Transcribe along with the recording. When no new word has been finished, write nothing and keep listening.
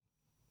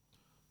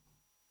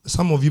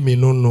some of you may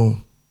not know.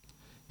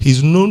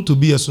 He's known to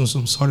be a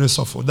Sunsum Sorry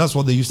Sopho. That's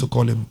what they used to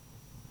call him.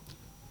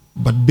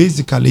 But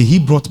basically, he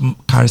brought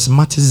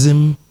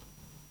charismatism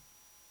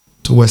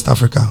to West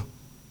Africa.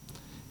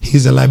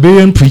 He's a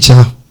Liberian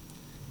preacher,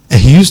 and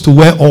he used to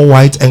wear all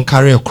white and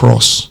carry a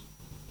cross.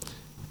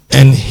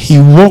 And he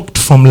walked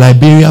from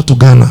Liberia to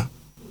Ghana.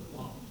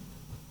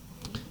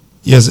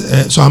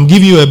 Yes, so I'm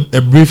giving you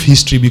a brief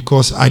history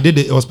because I did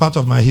it. It was part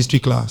of my history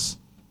class.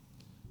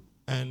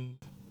 And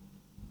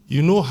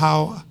you know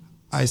how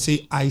I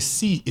say, I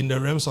see in the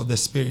realms of the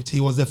spirit. He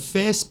was the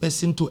first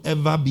person to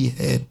ever be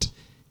heard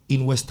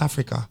in West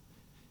Africa.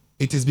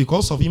 It is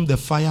because of him the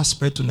fire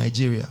spread to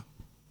Nigeria.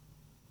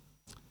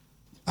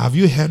 Have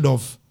you heard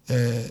of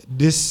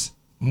this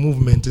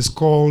movement? It's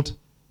called,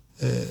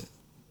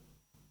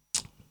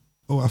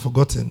 I've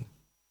forgotten.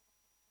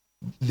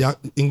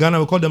 In Ghana,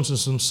 we call them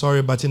some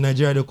sorry, but in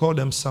Nigeria, they call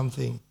them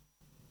something.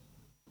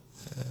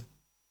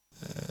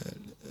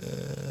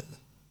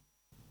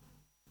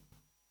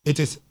 It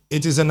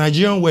is a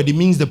Nigerian word. It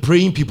means the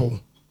praying people.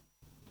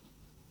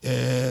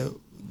 I've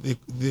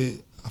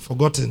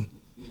forgotten.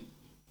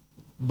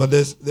 But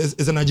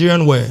it's a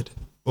Nigerian word.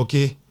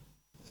 Okay?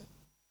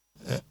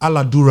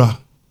 Aladura.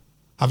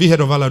 Have you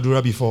heard of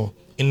Aladura before?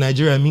 In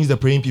Nigeria, it means the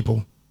praying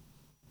people.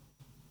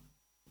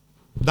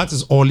 That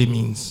is all it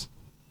means.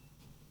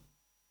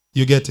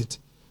 You get it?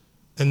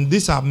 And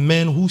these are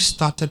men who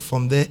started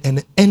from there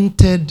and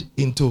entered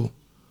into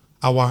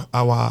our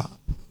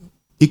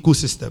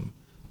ecosystem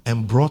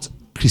and brought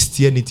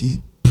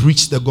Christianity,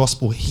 preached the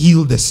gospel,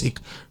 healed the sick,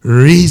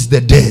 raised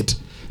the dead,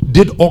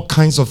 did all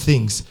kinds of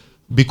things.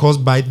 Because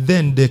by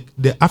then,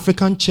 the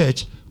African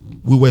church,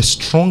 we were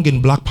strong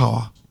in black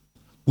power.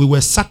 We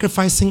were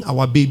sacrificing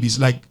our babies,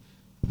 like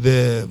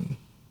the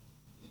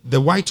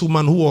white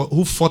woman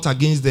who fought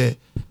against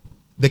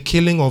the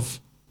killing of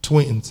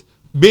twins.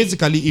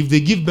 Basically, if they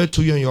give birth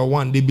to you and you're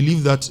one, they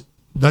believe that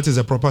that is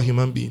a proper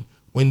human being.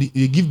 When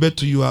they give birth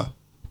to you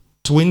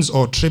twins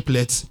or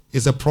triplets,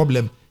 it's a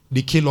problem.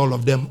 They kill all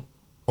of them.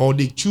 Or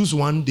they choose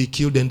one, they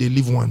kill, then they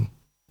leave one.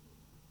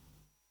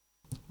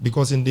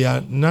 Because in their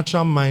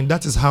natural mind,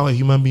 that is how a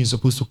human being is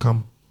supposed to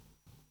come.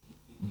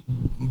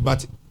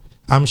 But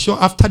I'm sure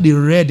after they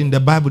read in the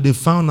Bible, they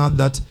found out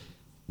that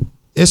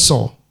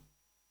Esau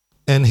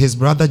and his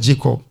brother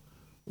Jacob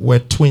were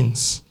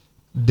twins.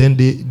 Then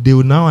they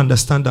will now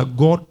understand that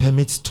God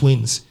permits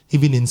twins,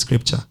 even in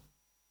scripture.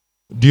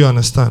 Do you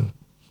understand?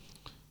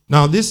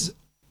 Now, this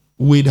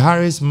Wade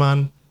Harris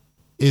man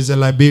is a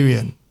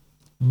Liberian.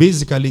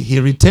 Basically, he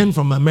returned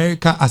from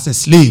America as a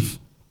slave.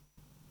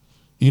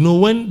 You know,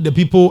 when the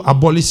people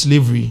abolished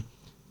slavery,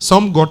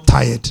 some got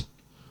tired.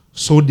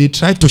 So they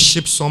tried to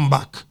ship some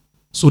back.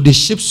 So they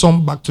shipped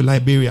some back to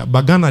Liberia.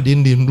 But Ghana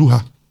didn't do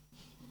her.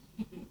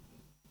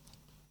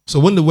 So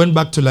when they went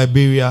back to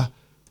Liberia,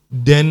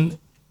 then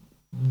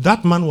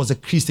that man was a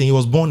Christian. He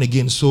was born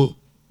again. So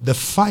the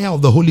fire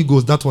of the Holy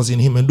Ghost that was in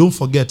him. And don't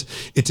forget,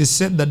 it is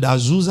said that the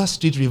Azusa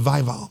Street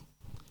revival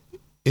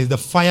is the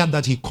fire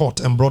that he caught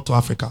and brought to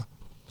Africa.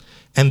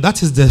 And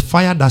that is the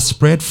fire that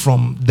spread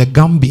from the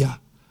Gambia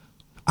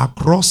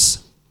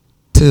across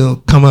till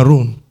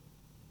Cameroon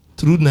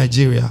through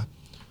Nigeria.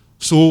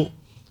 So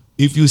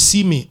if you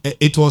see me,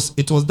 it was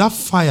that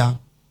fire.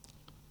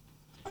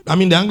 I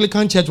mean, the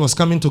Anglican Church was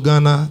coming to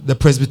Ghana, the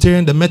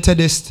Presbyterian, the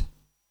Methodist,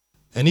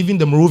 and even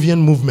the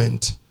Moravian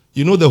movement.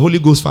 You know the Holy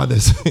Ghost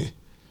fathers.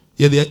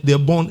 Yeah, they're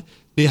born.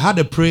 They had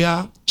a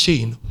prayer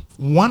chain,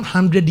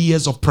 100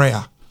 years of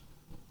prayer,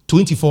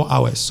 24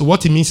 hours. So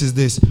what it means is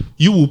this: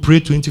 you will pray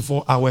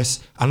 24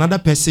 hours, another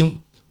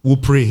person will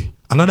pray,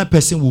 another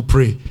person will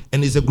pray,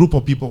 and it's a group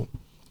of people.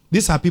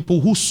 These are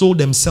people who sold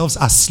themselves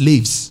as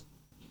slaves.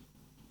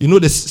 You know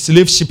the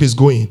slave ship is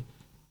going.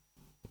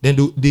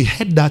 Then they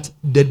heard that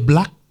the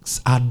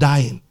blacks are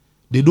dying.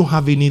 They don't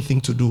have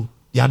anything to do.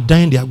 They are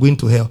dying, they are going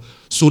to hell.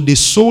 So they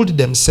sold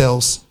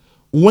themselves.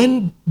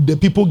 When the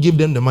people give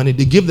them the money,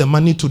 they give the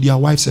money to their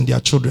wives and their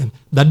children.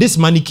 That this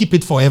money, keep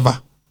it forever.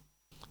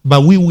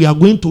 But we are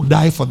going to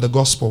die for the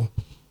gospel.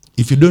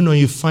 If you don't know,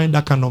 you find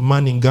that kind of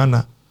man in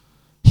Ghana,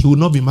 he will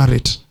not be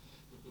married.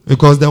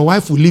 Because the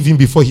wife will leave him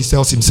before he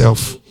sells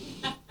himself.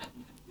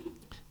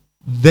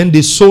 Then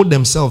they sold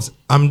themselves.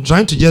 I'm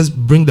trying to just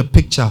bring the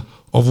picture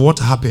of what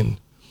happened.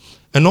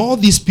 And all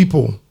these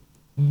people,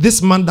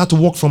 this man that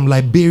walked from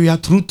Liberia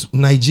through to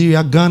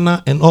Nigeria,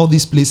 Ghana, and all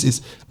these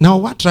places. Now,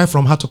 what tribe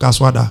from her to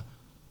Kaswada?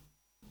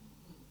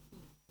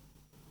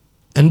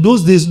 And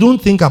those days, don't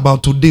think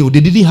about today. They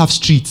didn't have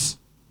streets.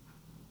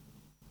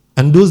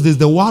 And those days,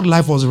 the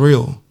wildlife was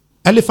real.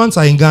 Elephants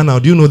are in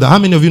Ghana. Do you know that? How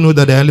many of you know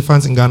that there are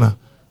elephants in Ghana?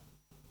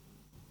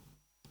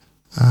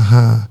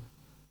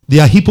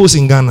 There are hippos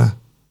in Ghana.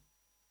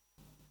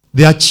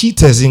 There are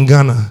cheetahs in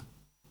Ghana.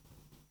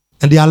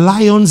 And there are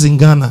lions in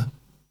Ghana.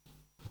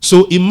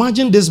 So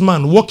imagine this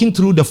man walking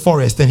through the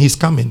forest and he's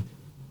coming.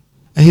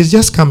 And he's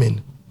just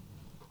coming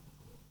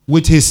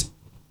with his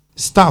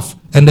staff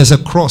and there's a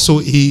cross. So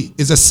he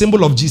is a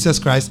symbol of Jesus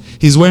Christ.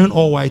 He's wearing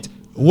all white,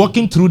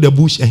 walking through the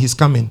bush and he's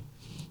coming.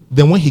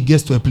 Then when he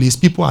gets to a place,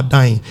 people are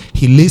dying.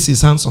 He lays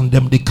his hands on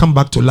them. They come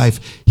back to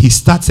life. He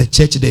starts a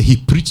church there. He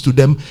preaches to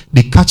them.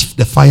 They catch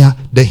the fire.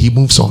 Then he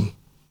moves on.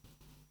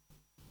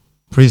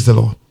 Praise the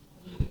Lord.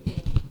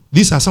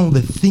 These are some of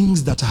the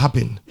things that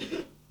happen.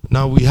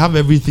 Now we have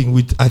everything.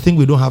 I think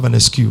we don't have an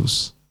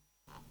excuse.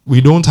 We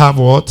don't have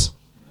what?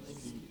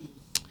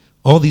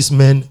 All these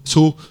men.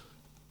 So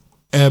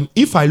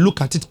if I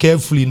look at it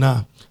carefully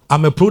now,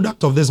 I'm a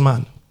product of this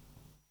man.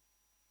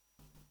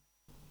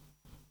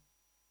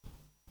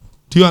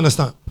 Do you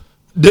understand?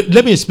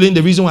 Let me explain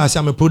the reason why I say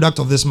I'm a product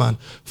of this man.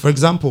 For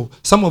example,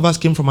 some of us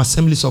came from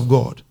Assemblies of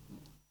God,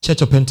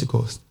 Church of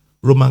Pentecost,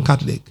 Roman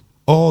Catholic,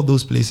 all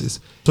those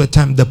places. To a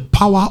time, the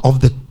power of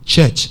the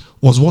church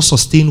was what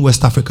sustained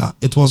West Africa.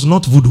 It was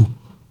not voodoo.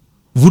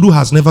 Voodoo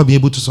has never been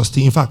able to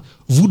sustain. In fact,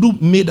 voodoo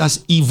made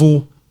us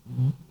evil.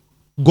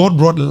 God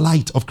brought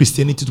light of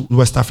Christianity to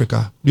West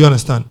Africa. Do you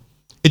understand?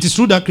 It is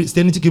true that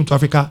Christianity came to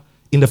Africa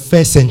in the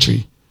 1st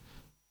century,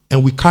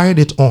 and we carried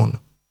it on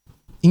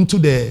into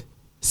the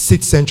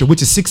 6th century,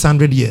 which is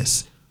 600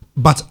 years.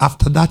 But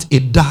after that,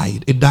 it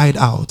died. It died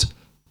out.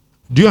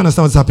 Do you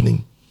understand what's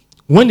happening?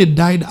 When it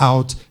died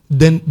out,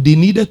 then they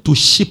needed to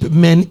ship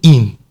men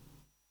in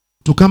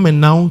to come and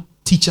now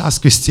teach us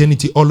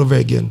Christianity all over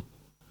again.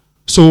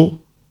 So,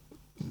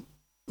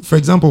 for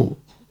example,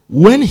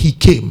 when he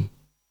came,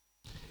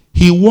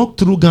 he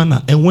walked through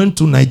Ghana and went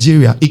to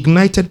Nigeria,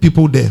 ignited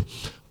people there.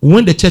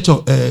 When the Church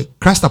of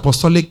Christ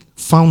Apostolic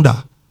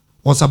founder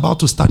was about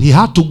to start, he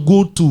had to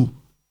go to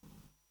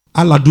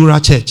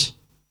Aladura Church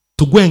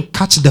to go and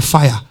catch the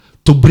fire,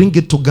 to bring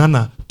it to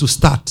Ghana to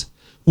start.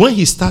 When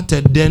he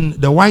started, then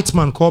the white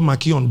man called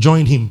Makion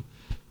joined him.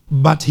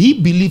 But he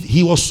believed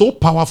he was so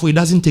powerful, he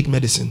doesn't take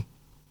medicine.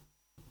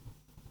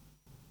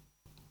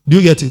 Do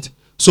you get it?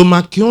 So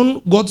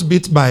Makion got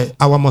bit by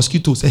our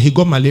mosquitoes and he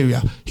got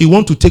malaria. He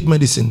want to take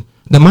medicine.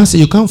 The man said,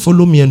 you can't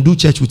follow me and do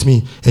church with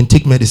me and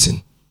take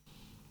medicine.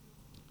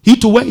 He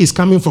to where he's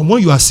coming from,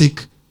 when you are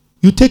sick,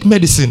 you take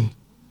medicine.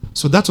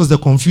 So that was the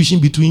confusion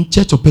between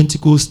Church of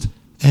Pentecost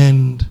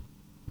and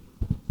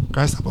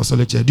Christ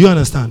Apostolic Church. Do you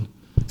understand?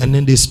 And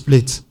then they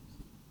split.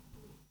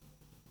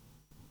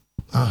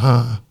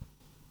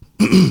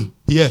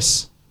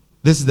 Yes.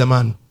 This is the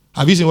man.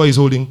 Have you seen what he's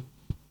holding?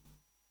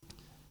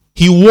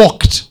 He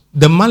walked.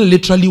 The man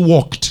literally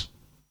walked.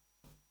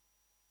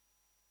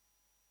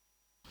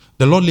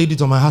 The Lord laid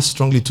it on my heart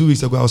strongly 2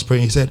 weeks ago. I was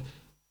praying. He said,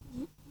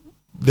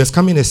 there's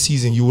coming a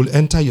season. You will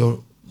enter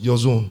your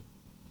zone.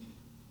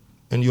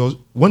 And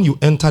when you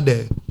enter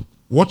there,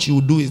 what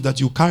you do is that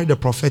you carry the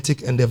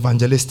prophetic and the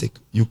evangelistic.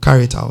 You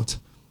carry it out.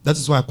 That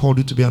is why I called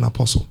you to be an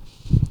apostle.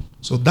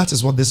 So that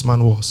is what this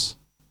man was.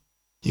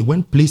 He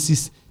went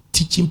places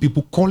teaching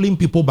people, calling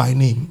people by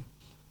name.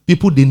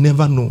 People they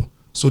never know.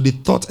 So they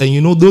thought, and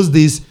you know, those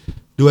days,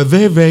 they were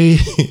very, very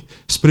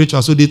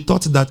spiritual. So they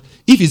thought that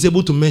if he's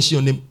able to mention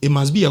your name, it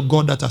must be a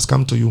God that has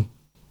come to you.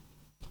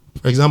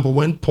 For example,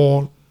 when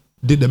Paul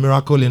did the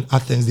miracle in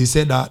Athens, they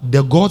said that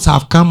the gods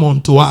have come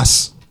unto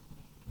us.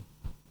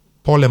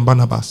 Paul and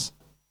Barnabas.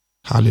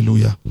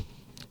 Hallelujah.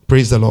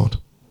 Praise the Lord.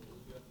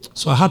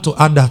 So I had to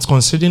add that,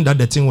 considering that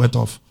the thing went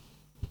off.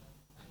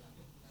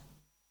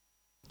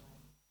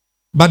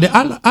 But the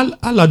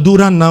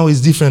Aladura now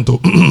is different.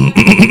 Do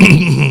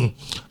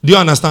you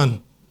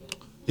understand?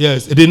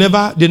 Yes, they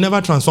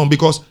never transform,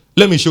 because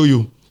let me show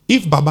you.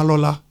 If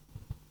Babalola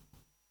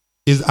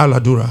is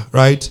Aladura,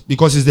 right?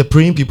 Because it's the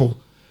praying people.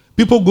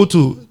 People go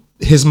to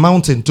his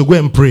mountain to go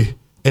and pray,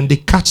 and they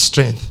catch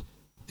strength.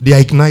 They are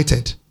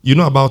ignited. You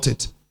know about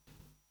it.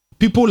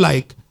 People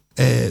like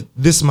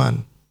this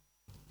man,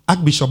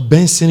 Archbishop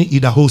Benson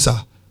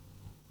Idahosa,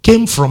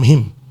 came from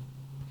him.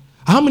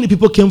 How many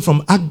people came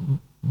from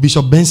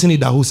Archbishop Benson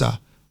Idahosa?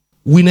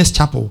 Winners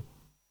Chapel.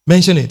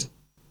 Mention it.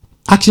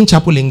 Action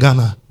Chapel in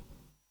Ghana.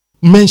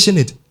 Mention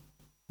it.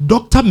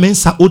 Dr.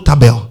 Mensa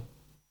Otabel.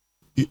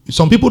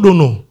 Some people don't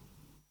know.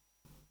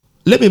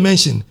 Let me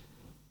mention.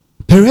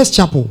 Perez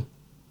Chapel.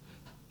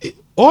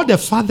 All the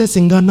fathers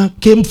in Ghana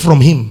came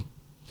from him.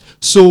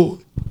 So,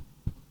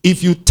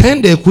 if you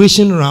turn the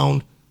equation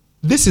around,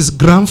 this is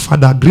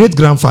grandfather,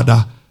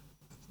 great-grandfather,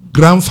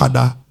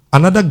 grandfather,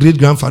 another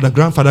great-grandfather,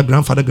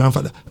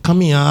 grandfather,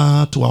 coming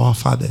out to our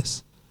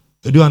fathers.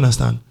 Do you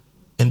understand?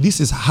 And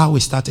this is how it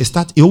starts.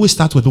 It always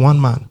starts with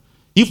one man.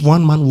 If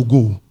one man will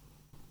go,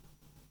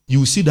 you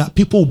will see that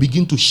people will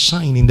begin to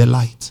shine in the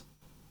light.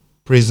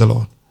 Praise the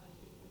Lord.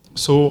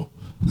 So,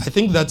 I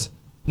think that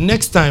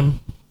next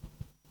time,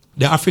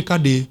 the Africa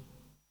Day,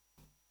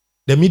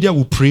 the media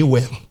will pray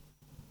well.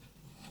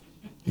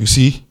 You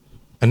see?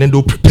 And then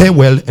they'll prepare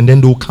well, and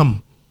then they'll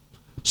come.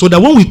 So that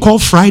when we call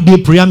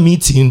Friday prayer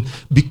meeting,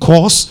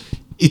 because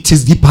it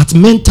is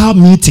departmental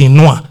meeting,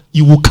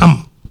 you will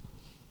come.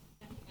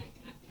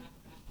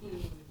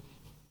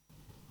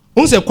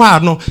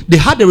 They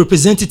had a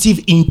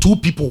representative in 2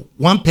 people,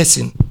 1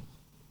 person.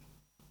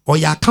 Or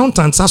your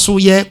accountants are so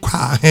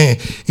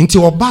into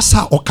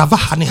Obasa or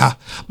Kavahaneha.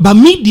 But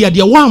media,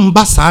 the one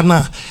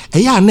basana,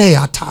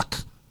 a attack.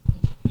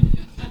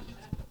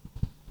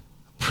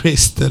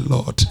 Praise the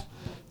Lord.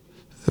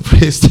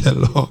 Praise the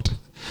Lord.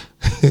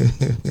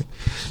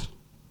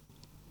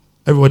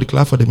 Everybody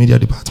clap for the media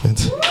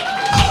department.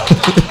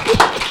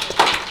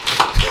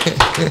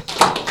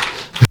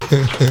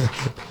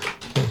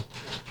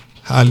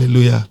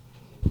 Hallelujah.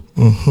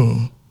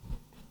 Mm-hmm.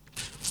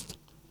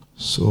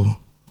 So,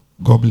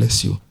 God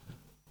bless you.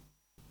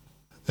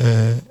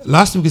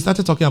 Last week we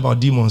started talking about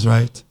demons,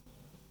 right?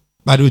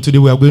 By the way, today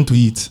we are going to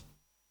eat.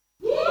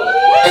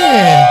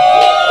 Yeah.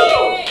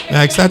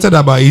 I'm excited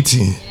about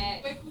eating.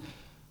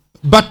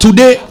 But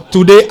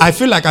today, I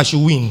feel like I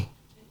should win.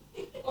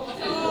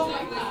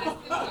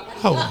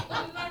 How?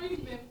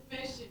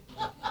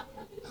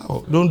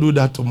 Oh, don't do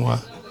that tomorrow.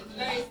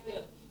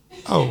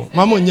 Oh,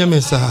 Mama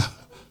Nyamesa.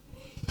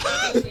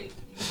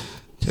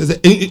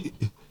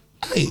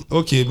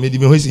 Okay, maybe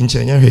me is in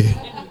China.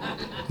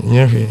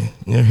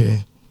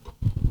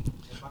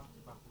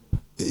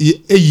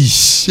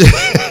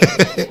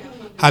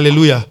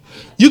 Hallelujah.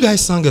 You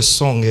guys sang a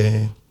song.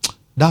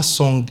 That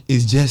song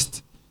is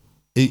just,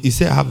 it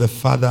said, I have the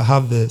Father, I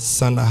have the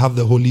Son, I have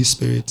the Holy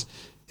Spirit.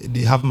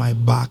 They have my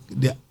back.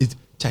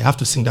 I have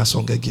to sing that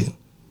song again.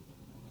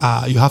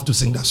 You have to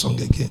sing that song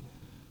again.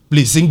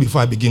 Please sing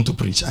before I begin to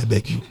preach. I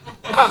beg you.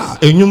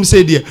 And you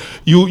say, dear,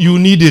 you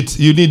need it.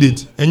 You need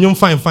it. And you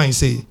fine,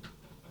 say,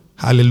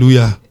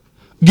 hallelujah.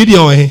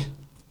 Gideon,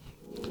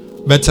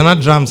 but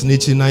not drums,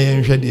 nature, na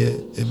yen ready,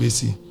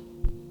 ABC.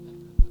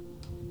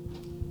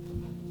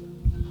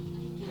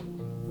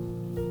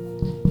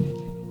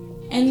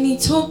 Ẹni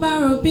tó bá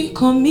rọbí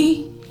kan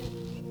mí,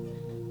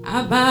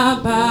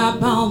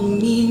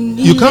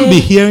 you can't be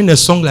hearing a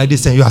song like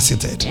this and you are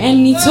seated.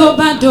 Ẹni tó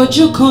bá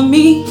dojú kan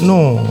mí,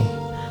 no.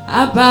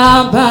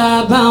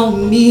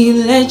 Mi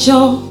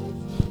lẹ́jọ́,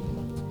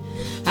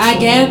 I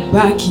get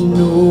back, you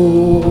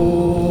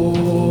know.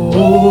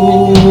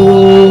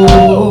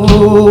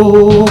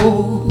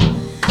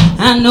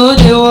 I know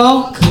they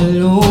walk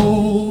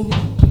alone.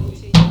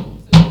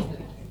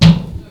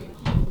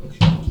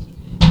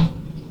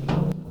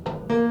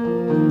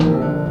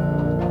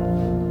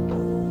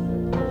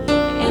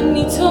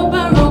 Ẹni tó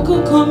bá rọ́kù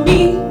kan mí,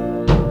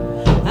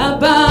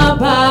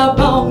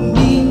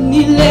 mi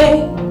nílé.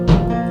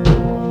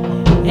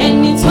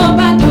 Ẹni tó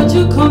bá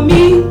dojú kan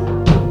mí,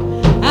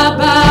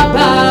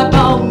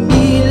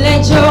 mi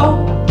lẹ́jọ́.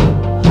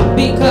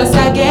 Because I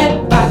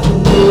get back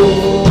home.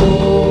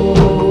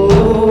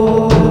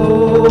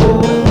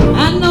 I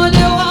know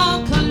they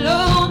walk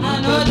alone. I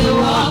know they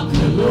walk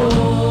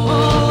alone.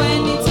 Oh,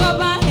 ẹni tó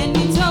bá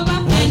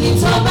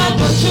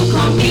dojú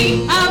kan mí,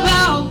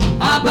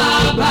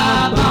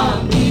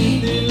 mi.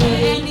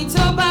 Ẹni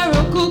tó bá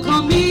rọ́kù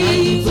kan mí,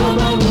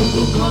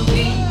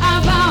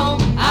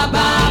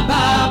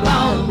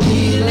 mi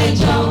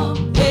lẹ́jọ́.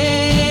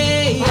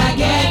 Hey, I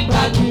get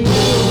back home.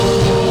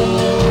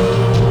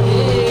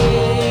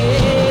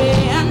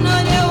 I know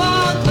they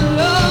walk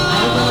alone.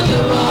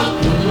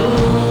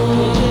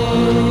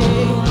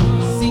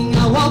 Sing, I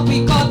walk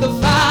with God the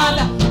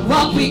Father,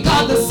 walk with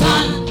God the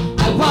Son,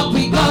 I walk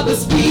with God the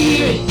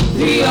Spirit.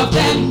 Three of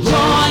them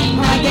join,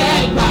 I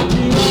get back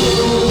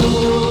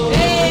home.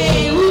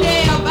 Hey, who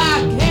they are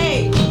back?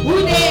 Hey, who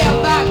they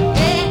are back?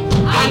 Hey,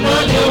 I know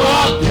they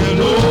walk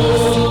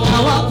alone. I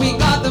walk with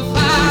God the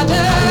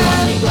Father,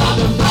 hey,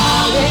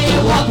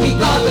 walk with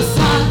God the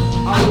Son,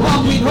 I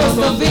walk with host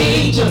of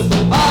angels.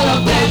 All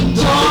of them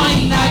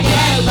join, I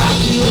get back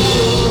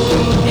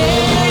home.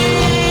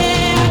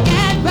 Hey, I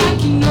get back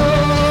home.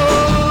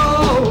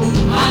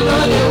 I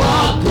know they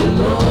walk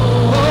alone.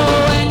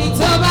 Oh, ẹni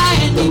tó bá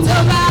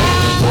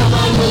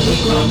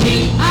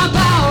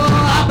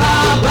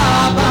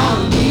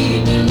mi.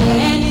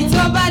 Ẹni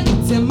tó bá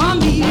dìtẹ̀ mọ́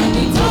mi.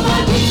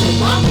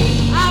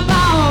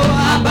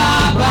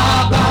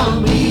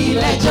 Mi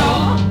lẹ́jọ́.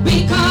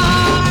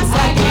 Because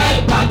I get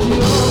back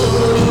home.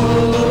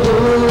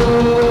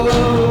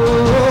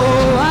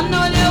 I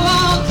know they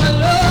walk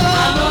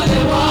alone.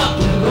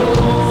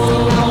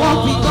 I walk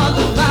with God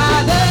the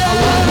Father.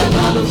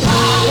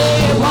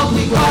 Hey, walk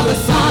with God the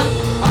Son.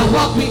 I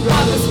walk with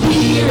God the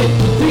Spirit.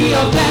 Three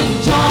of them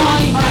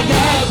join. I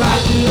get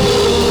back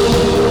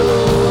home.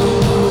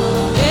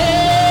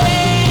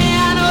 Hey,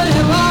 I know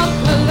they walk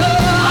alone.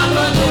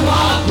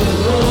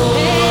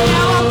 Hey,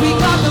 I walk with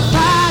God the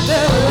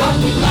Father.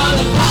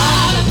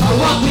 I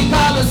walk with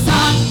God the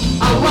Son.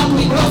 I walk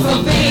with hosts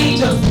of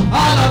angels.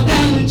 All of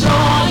them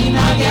join.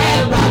 I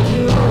get back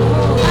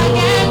home. I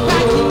get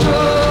back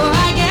home.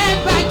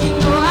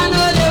 I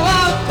know they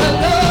walk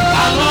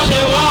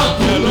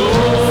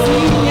alone.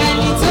 Sing,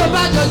 ẹni tó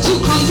bá dojú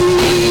kan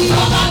mí.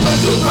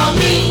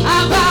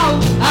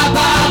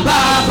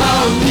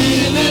 Mi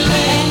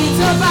nílé. Ẹni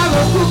tó bá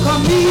rọ́kù kan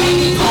mí.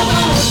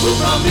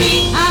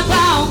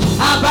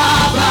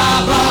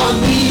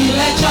 Mi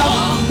lẹ́jọ́.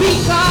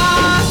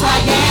 Because I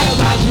get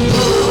back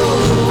home.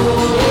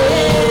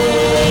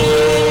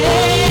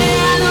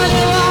 I know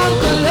they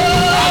walk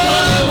alone.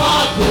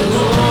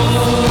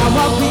 I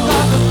walk with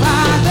God the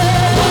Father.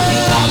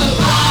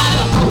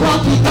 I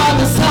walk with God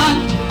the Son.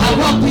 I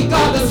walk with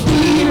God the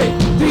Spirit.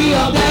 Three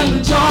of them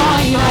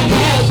join. I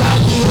get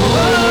back home.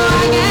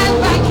 I get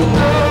back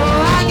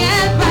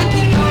home.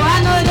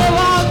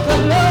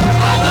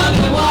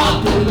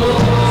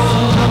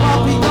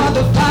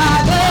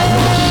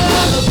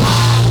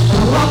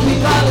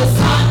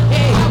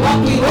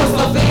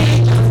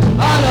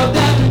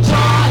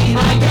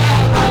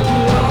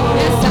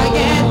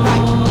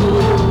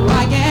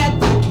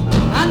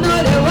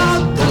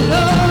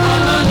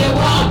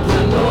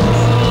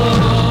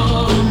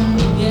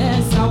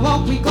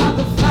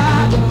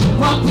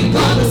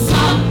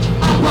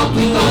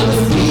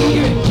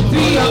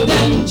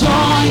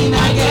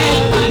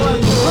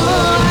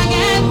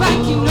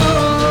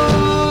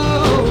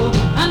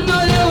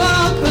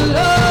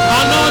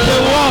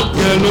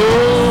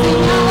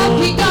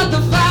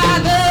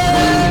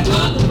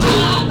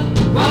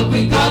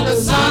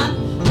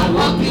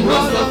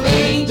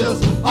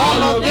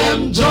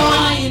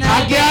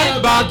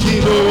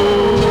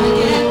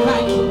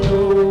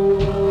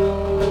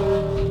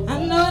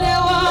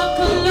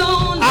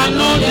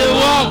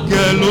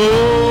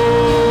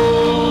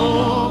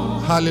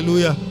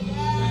 Hallelujah.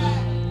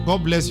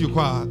 God bless you,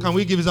 choir. Can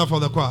we give it up for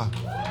the choir?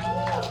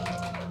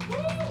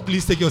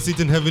 Please take your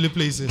seat in heavenly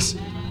places.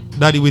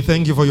 Daddy, we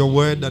thank you for your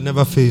word that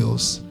never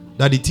fails.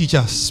 Daddy, teach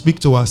us, speak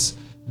to us,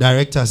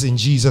 direct us in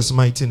Jesus'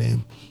 mighty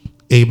name.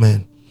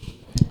 Amen.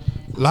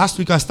 Last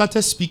week I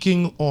started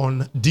speaking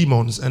on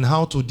demons and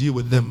how to deal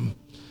with them.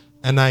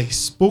 And I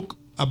spoke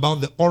about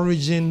the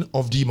origin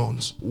of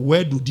demons.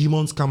 Where do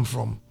demons come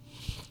from?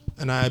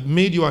 And I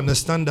made you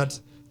understand that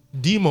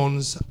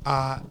demons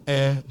are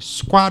a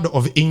squad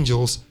of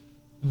angels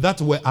that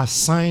were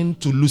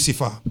assigned to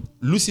Lucifer.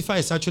 Lucifer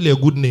is actually a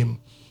good name.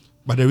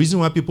 But the reason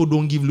why people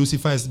don't give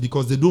Lucifer is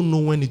because they don't know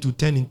when it will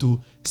turn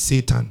into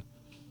Satan.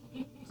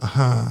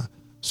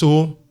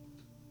 So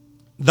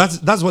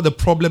that's what the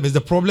problem is.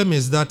 The problem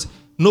is that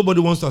nobody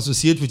wants to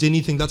associate with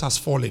anything that has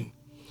fallen.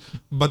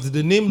 But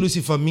the name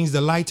Lucifer means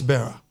the light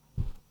bearer.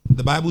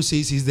 The Bible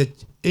says he's the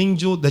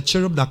angel, the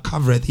cherub that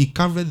covereth. He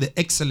covered the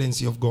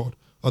excellency of God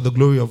or the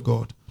glory of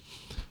God.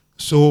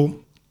 So,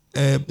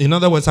 in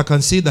other words, I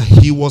can say that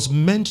he was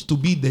meant to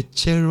be the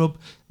cherub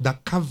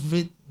that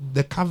covered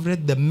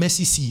the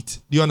mercy seat.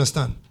 Do you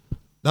understand?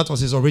 That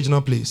was his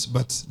original place.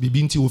 But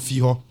Bibinti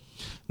Ufiho.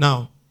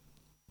 Now,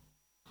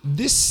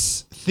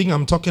 this thing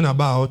I'm talking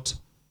about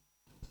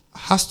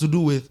has to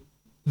do with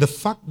the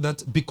fact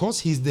that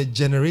because he's the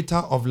generator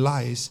of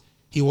lies,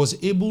 he was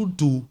able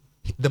to,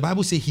 the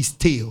Bible says his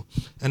tail.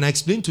 And I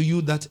explained to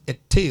you that a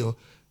tail,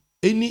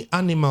 any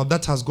animal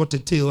that has got a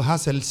tail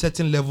has a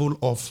certain level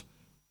of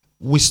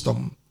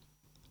wisdom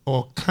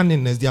or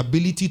cunningness, the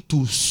ability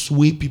to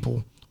sway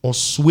people or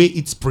sway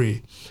its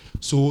prey.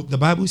 So the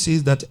Bible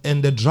says that,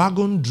 and the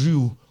dragon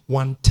drew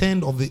one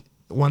third of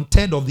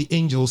the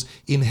angels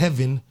in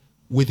heaven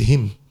with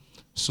him.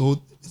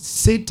 So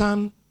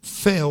Satan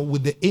fell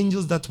with the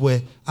angels that were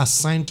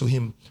assigned to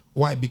him.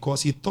 Why?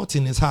 Because he thought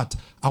in his heart,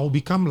 I will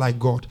become like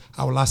God.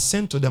 I will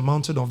ascend to the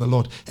mountain of the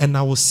Lord and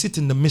I will sit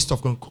in the midst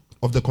of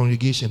the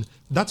congregation.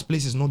 That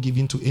place is not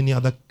given to any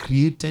other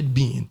created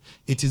being.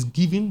 It is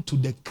given to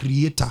the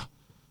Creator.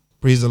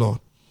 Praise the Lord.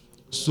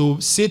 So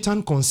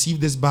Satan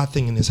conceived this bad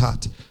thing in his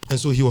heart. And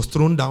so he was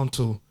thrown down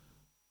to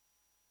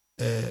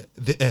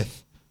the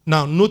earth.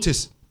 Now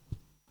notice,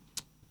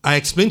 I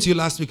explained to you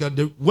last week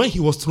that when he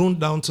was thrown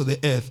down to the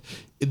earth,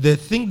 the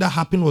thing that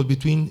happened was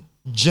between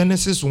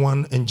Genesis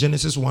 1 and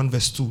Genesis 1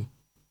 verse 2.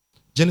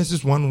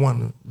 Genesis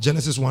 1:1,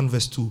 Genesis 1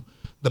 verse 2.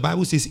 The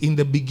Bible says, in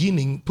the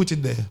beginning, put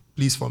it there,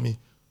 please for me.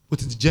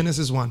 Put it,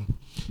 Genesis 1.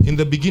 In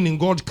the beginning,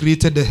 God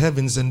created the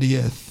heavens and the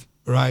earth,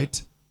 right?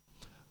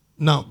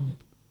 Now,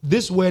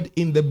 this word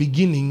in the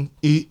beginning,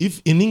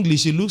 if in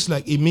English, it looks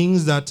like it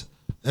means that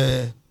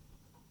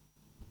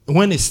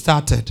when it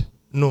started.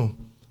 No.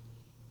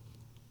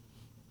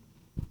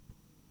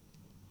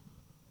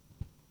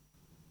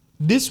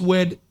 This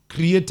word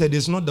created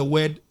is not the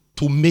word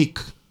to make,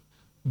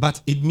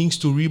 but it means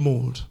to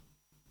remold.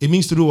 It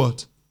means to do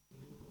what?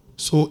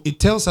 So it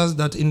tells us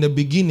that in the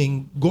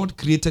beginning, God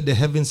created the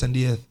heavens and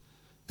the earth.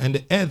 And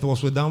the earth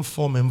was without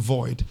form and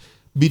void.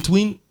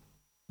 The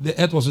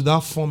earth was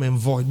without form and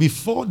void.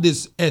 Before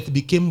this earth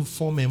became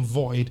form and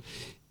void,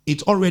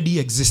 it already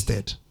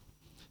existed.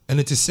 And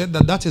it is said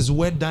that that is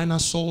where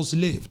dinosaurs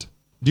lived.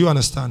 Do you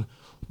understand?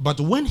 But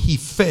when he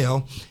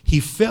fell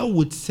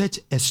with such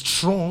a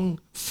strong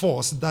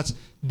force that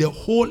the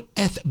whole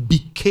earth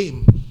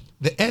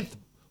the earth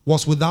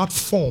was without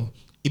form.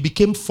 It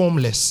became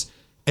formless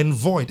and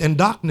void, and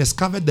darkness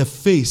covered the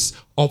face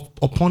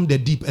upon the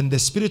deep, and the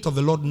Spirit of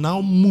the Lord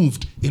now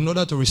moved in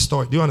order to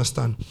restore it. Do you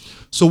understand?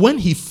 So when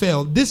he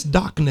fell, this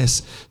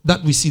darkness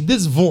that we see,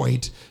 this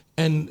void,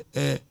 and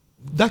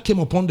that came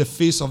upon the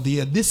face of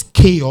the earth, this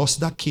chaos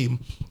that came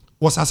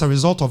was as a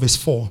result of his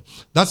fall.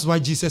 That's why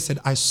Jesus said,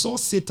 I saw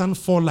Satan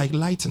fall like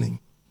lightning.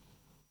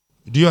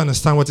 Do you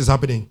understand what is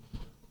happening?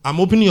 I'm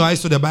opening your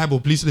eyes to the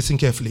Bible. Please listen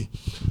carefully.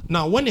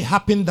 Now, when it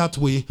happened that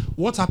way,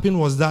 what happened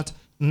was that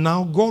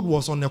now God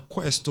was on a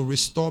quest to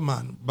restore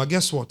man. But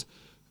guess what?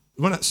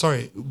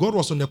 God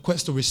was on a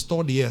quest to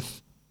restore the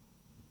earth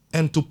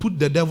and to put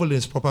the devil in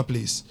his proper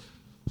place.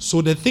 So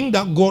the thing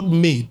that God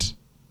made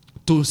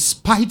to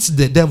spite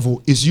the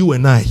devil is you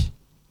and I.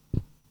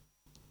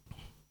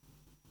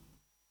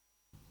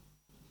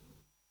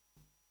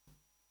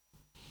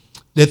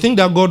 The thing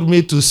that God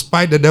made to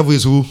spite the devil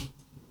is who?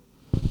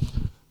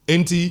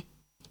 It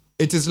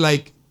is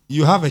like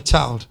you have a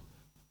child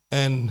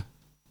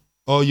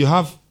or you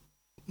have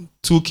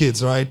two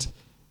kids, right?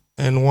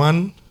 And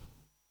one,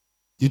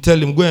 you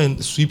tell him, go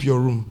and sweep your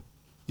room.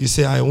 You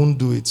say, I won't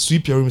do it.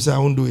 Sweep your room. You say, I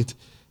won't do it.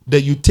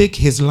 Then you take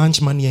his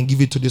lunch money and give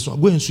it to this one.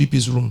 Go and sweep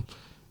his room.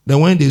 Then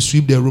when they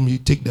sweep their room, you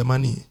take the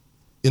money.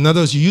 In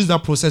other words, you use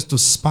that process to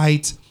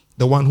spite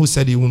the one who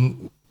said he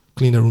won't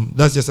clean the room.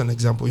 That's just an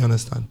example, you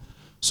understand?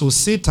 So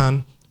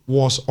Satan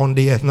was on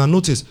the earth. Now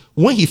notice,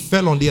 when he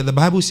fell on the earth, the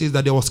Bible says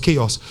that there was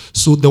chaos.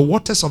 So the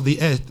waters of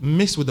the earth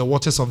mixed with the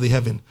waters of the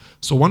heaven.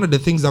 So one of the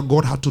things that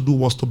God had to do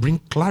was to bring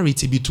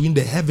clarity between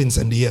the heavens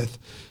and the earth.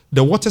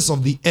 The waters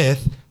of the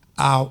earth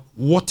are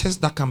waters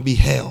that can be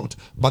held.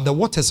 But the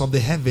waters of the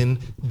heaven,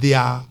 they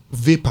are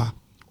vapor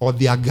or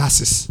they are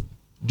gases.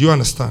 Do you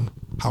understand?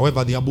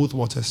 However, they are both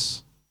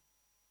waters.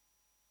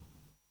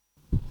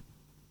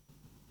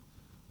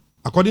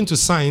 According to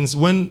science,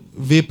 when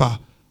vapor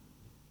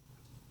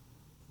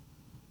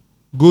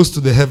goes to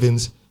the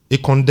heavens,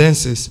 it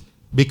condenses,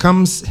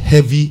 becomes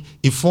heavy,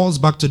 it falls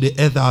back to the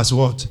earth as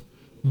what?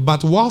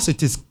 But whilst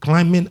it is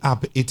climbing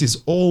up, it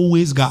is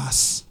always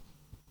gas.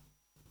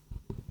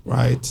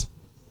 Right?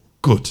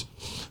 Good.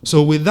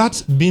 So with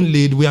that being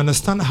laid, we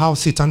understand how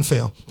Satan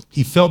fell.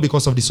 He fell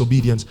because of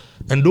disobedience.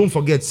 And don't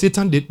forget,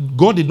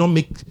 God did not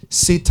make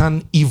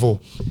Satan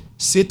evil.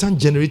 Satan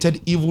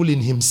generated evil in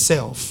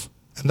himself.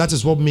 And that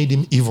is what made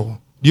him evil.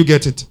 Do you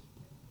get it?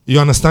 You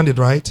understand it,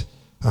 right?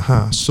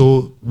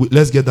 So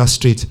let's get that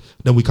straight.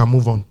 Then we can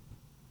move on.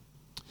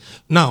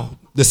 Now,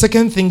 the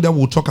second thing that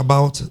we'll talk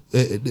about,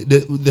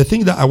 the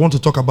thing that I want to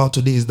talk about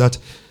today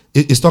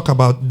is talk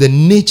about the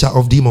nature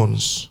of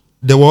demons.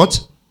 The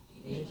what?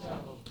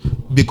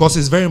 Because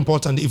it's very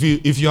important.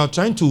 If you are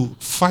trying to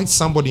fight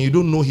somebody, you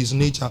don't know his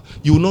nature,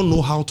 you will not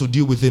know how to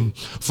deal with him.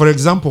 For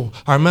example,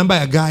 I remember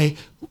a guy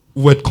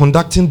were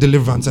conducting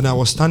deliverance, and I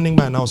was standing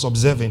by and I was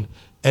observing,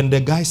 and the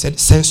guy said,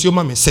 "Sensio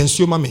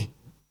mame."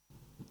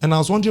 And I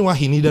was wondering why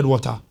he needed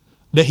water.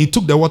 Then he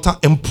took the water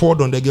and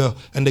poured on the girl,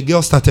 and the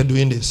girl started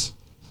doing this.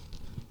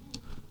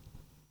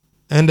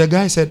 And the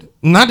guy said,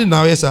 "Nadi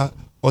now, yes, sir.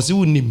 Osi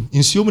unim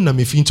insiom na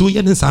me fintu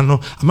yeden sano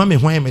ama me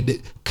hwan me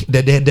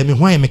de me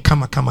hwan me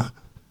kama."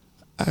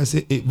 I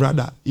say, "Hey,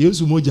 brother,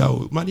 Yesu moja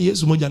o. Man,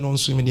 Yesu moja no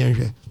nso me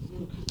de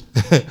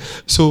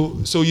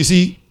So you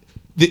see,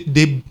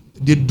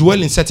 they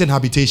dwell in certain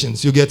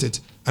habitations. You get it?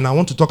 And I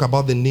want to talk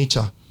about the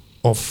nature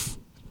of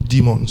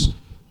demons.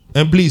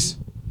 And please,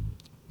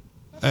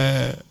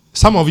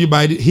 some of you,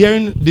 by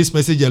hearing this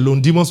message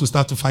alone, demons will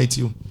start to fight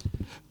you.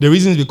 The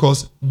reason is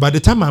because by the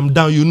time I'm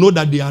down, you know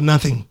that they are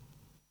nothing.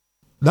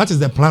 That is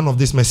the plan of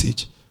this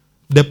message.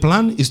 The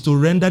plan is to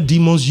render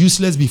demons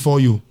useless before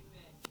you.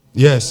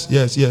 Yes.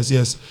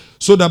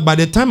 So that by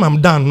the time I'm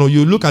done, no,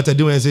 you look at a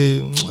demon and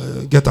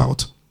say, "Get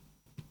out."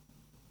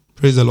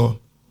 Praise the Lord.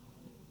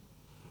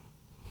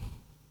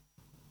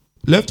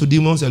 Left to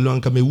demons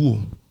alone, come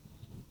woo.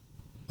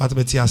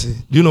 Do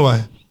you know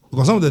why?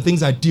 Because some of the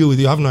things I deal with,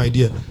 you have no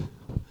idea.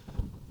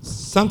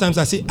 Sometimes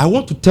I say, I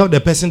want to tell the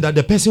person that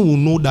the person will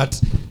know that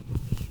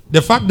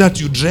the fact that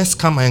you dress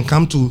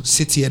come to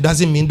sit here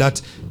doesn't mean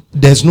that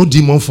there's no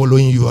demon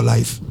following your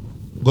life.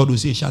 God will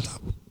say, "Shut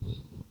up.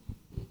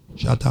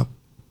 Shut up."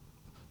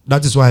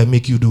 That is why I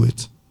make you do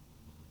it.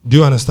 Do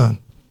you understand?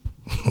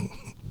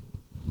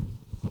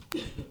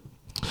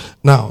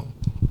 Now,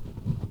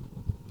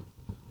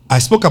 I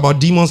spoke about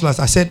demons last.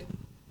 I said,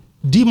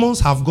 demons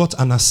have got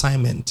an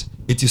assignment.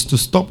 It is to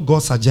stop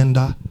God's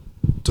agenda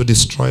to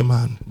destroy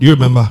man. Do you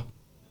remember?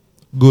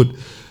 Good.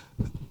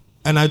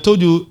 And I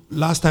told you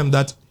last time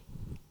that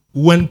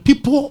when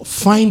people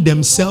find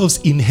themselves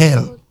in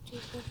hell,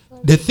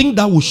 the thing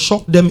that will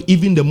shock them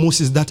even the most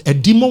is that a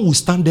demon will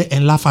stand there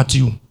and laugh at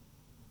you.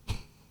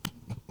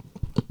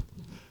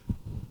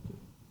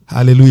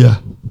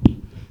 Hallelujah.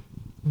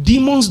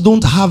 Demons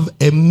don't have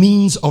a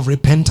means of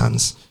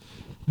repentance.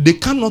 They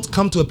cannot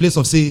come to a place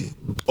of say,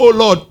 "Oh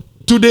Lord,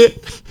 today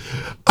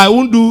I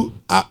won't do,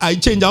 I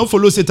change, I won't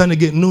follow Satan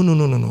again."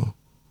 No.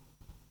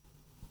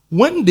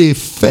 When they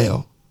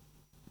fell,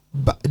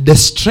 the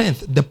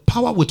strength, the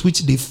power with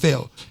which they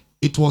fell,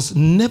 it was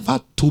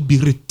never to be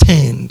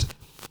retained.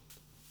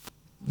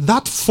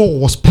 That fall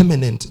was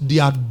permanent. They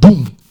are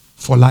doomed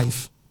for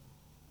life,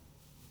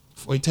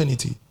 for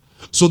eternity.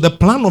 So the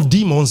plan of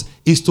demons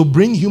is to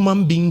bring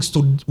human beings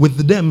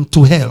with them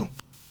to hell.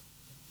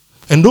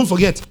 And don't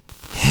forget,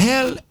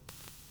 hell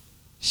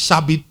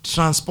shall be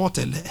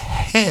transported.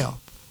 Hell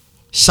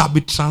shall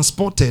be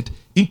transported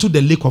into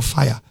the lake of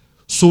fire.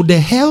 So the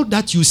hell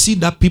that you see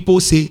that people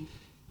say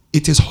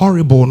it is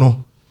horrible,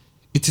 no,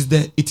 it is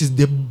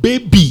the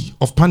baby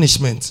of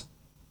punishment.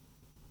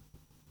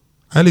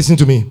 Are you listening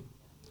to me?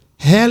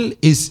 Hell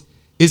is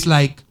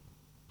like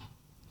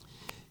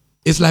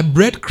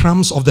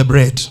breadcrumbs of the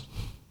bread.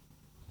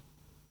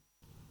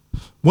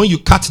 When you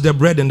cut the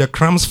bread and the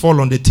crumbs fall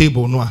on the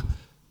table, no,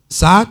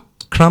 sad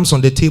crumbs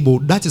on the table,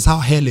 that is how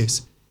hell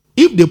is.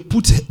 If they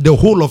put the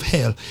whole of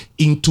hell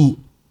into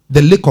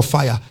the lake of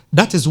fire,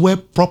 that is where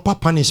proper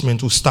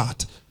punishment will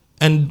start.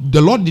 And the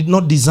Lord did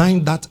not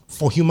design that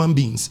for human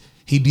beings.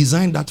 He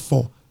designed that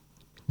for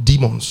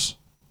demons,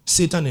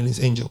 Satan and his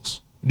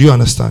angels. Do you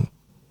understand?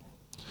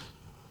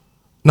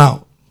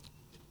 Now,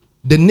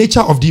 the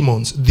nature of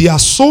demons, their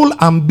sole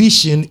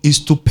ambition is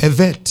to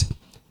pervert,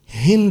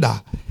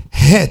 hinder,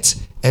 hurt,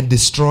 and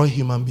destroy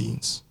human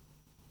beings.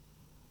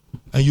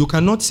 And you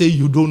cannot say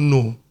you don't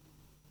know.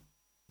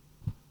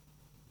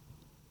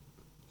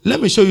 Let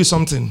me show you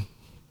something.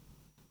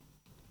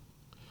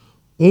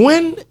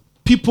 When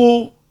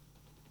people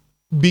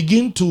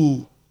begin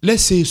to,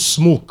 let's say,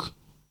 smoke,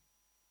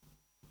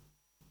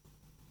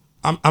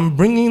 I'm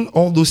bringing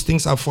all those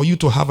things up for you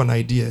to have an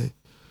idea.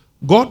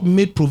 God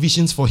made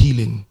provisions for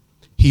healing.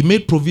 He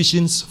made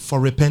provisions for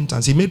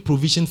repentance. He made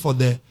provision for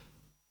the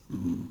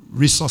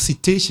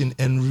resuscitation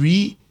and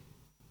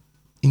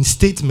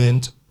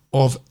reinstatement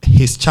of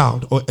his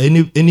child or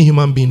any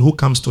human being who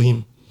comes to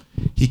him.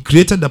 He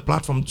created the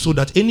platform so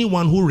that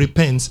anyone who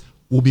repents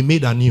will be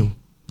made anew.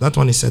 That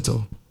one is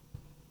settled.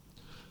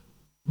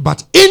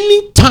 But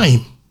any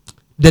time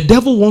the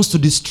devil wants to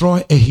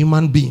destroy a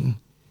human being,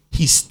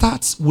 he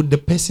starts with the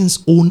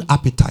person's own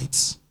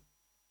appetites.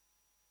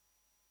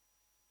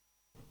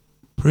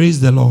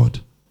 Praise the Lord.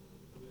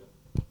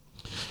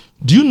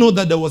 Do you know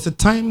that there was a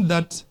time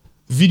that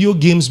video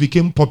games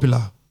became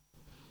popular?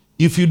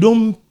 If you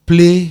don't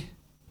play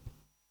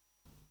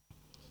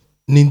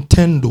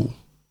Nintendo,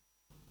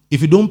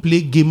 if you don't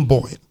play Game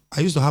Boy,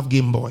 I used to have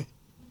Game Boy.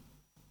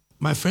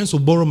 My friends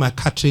would borrow my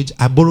cartridge.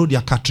 I borrowed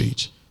their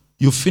cartridge.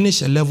 You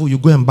finish a level, you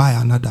go and buy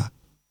another.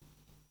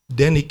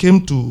 Then it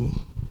came to,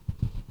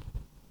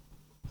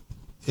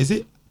 is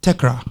it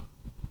Tekra?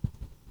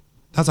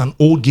 That's an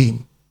old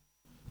game.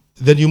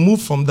 Then you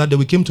move from that, then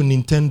we came to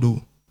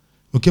Nintendo.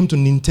 We came to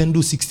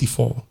Nintendo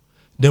 64.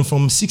 Then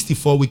from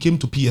 64, we came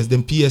to PS.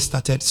 Then PS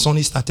started,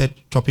 Sony started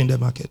chopping the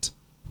market.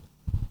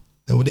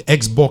 Then with the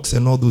Xbox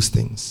and all those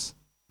things.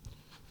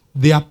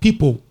 There are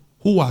people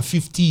who are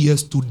 50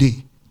 years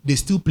today, they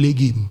still play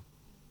game.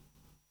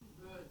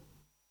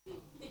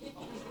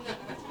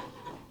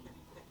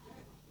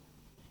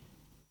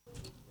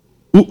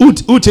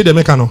 Who take the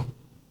mechano?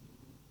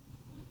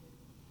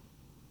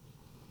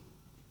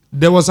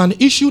 There was an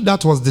issue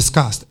that was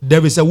discussed.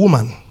 There is a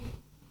woman.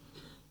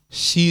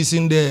 She is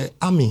in the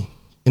army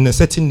in a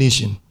certain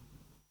nation.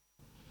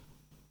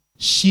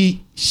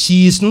 She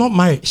is not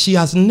married. She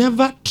has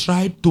never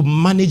tried to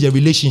manage a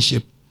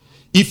relationship.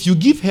 If you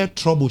give her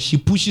trouble, she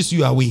pushes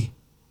you away.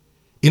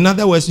 In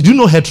other words, do you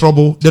know her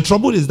trouble? The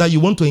trouble is that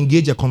you want to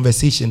engage a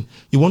conversation.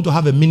 You want to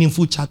have a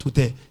meaningful chat with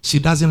her. She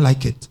doesn't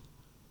like it.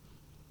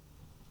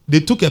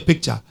 They took a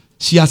picture.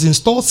 She has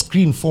installed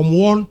screen from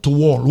wall to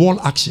wall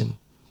action.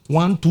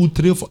 1, 2,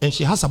 3, 4, and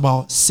she has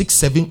about 6,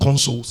 7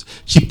 consoles.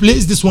 She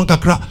plays this one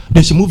kakra,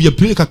 then she move your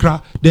play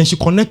kakra, then she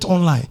connect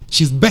online.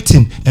 She's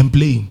betting and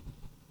playing.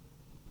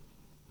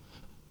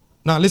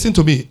 Now listen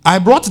to me. I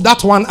brought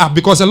that one up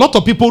because a lot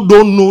of people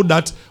don't know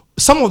that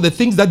some of the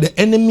things that the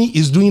enemy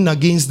is doing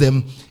against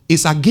them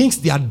is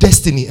against their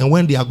destiny and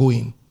when they are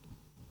going.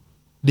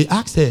 They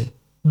asked her,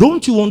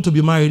 don't you want to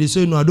be married? He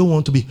said, no, I don't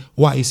want to be.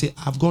 Why? He said,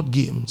 I've got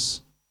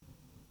games.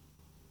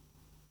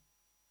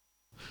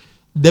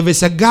 There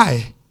was a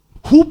guy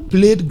who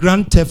played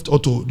Grand Theft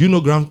Auto. Do you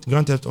know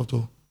Grand Theft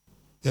Auto?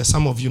 Yeah,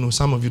 some of you know,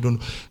 some of you don't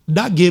know.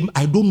 That game,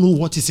 I don't know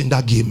what is in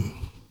that game.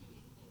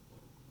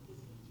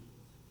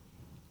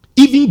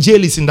 Even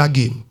jail is in that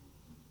game.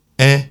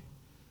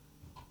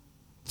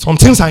 Some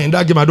things are in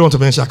that game I don't want to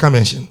mention. I can't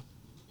mention.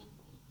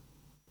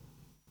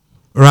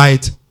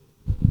 Right?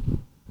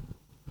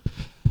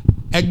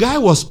 A guy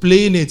was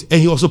playing it and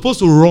he was supposed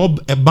to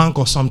rob a bank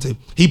or something.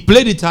 He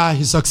played it out.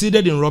 He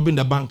succeeded in robbing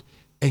the bank.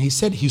 And he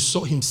said he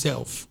saw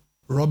himself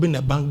robbing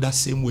a bank that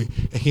same way.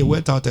 And he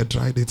went out and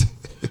tried it.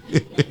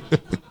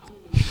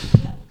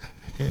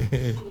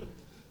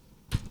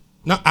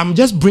 Now, I'm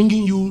just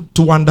bringing you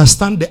to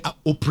understand the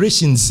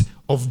operations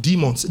of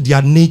demons,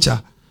 their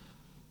nature.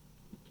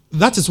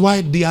 That is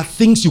why there are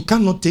things you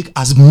cannot take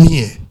as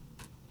mere.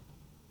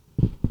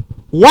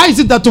 Why is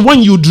it that when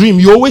you dream,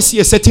 you always see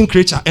a certain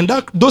creature, and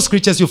those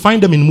creatures, you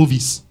find them in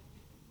movies?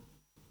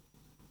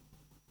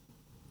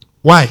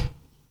 Why?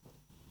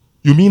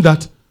 You mean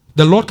that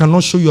the Lord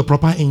cannot show you a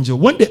proper angel?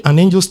 When an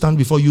angel stands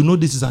before you, know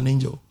this is an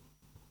angel.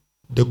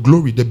 The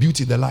glory, the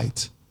beauty, the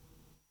light.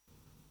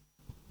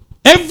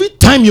 Every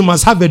time you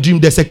must have a dream,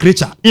 there's a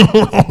creature.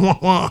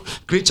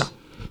 Creature.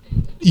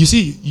 You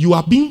see, you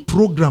are being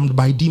programmed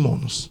by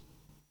demons.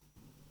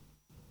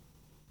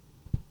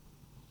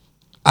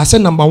 I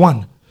said number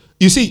one.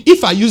 You see,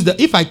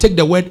 if I take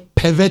the word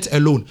pervert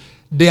alone,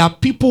 there are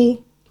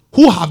people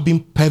who have been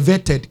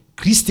perverted,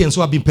 Christians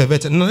who have been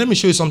perverted. Now let me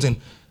show you something.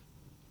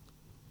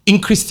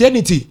 In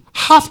Christianity,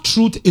 half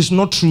truth is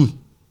not truth.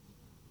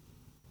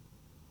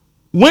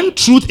 When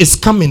truth is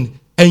coming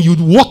and you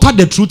water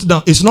the truth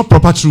down, it's not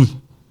proper truth.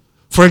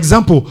 For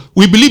example,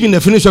 we believe in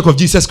the finished work of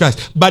Jesus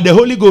Christ, but the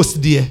Holy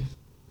Ghost there,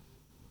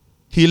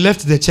 he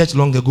left the church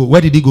long ago.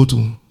 Where did he go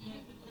to?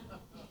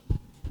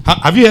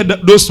 Have you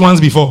heard those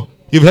ones before?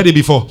 You've heard it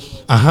before.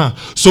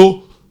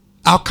 So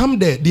I'll come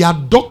there. There are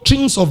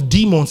doctrines of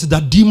demons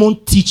that demons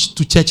teach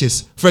to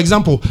churches. For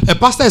example, a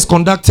pastor is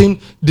conducting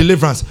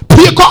deliverance.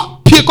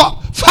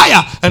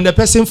 Fire! And the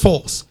person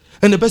falls.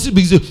 And the person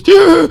begins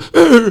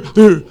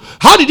to,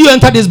 how did you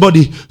enter this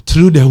body?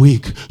 Through the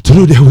wig.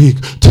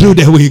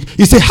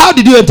 He said, how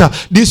did you enter?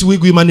 This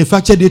wig, we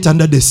manufactured it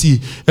under the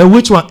sea. And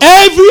which one?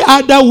 Every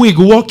other wig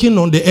walking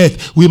on the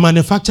earth, we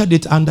manufactured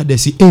it under the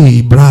sea.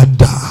 Hey,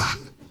 brother.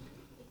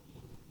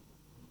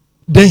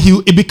 Then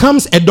it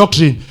becomes a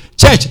doctrine.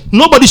 Church,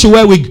 nobody should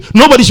wear wig.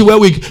 Nobody should wear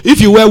wig.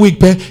 If you wear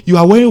wig, you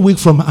are wearing wig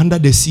from under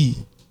the sea.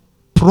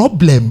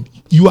 Problem.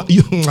 You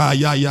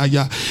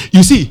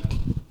see,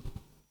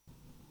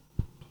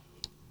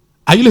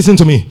 are you listening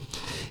to me?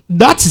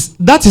 That is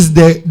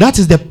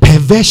the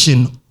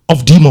perversion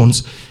of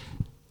demons.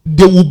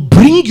 They will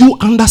bring you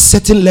under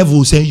certain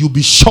levels and you'll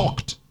be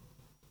shocked.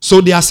 So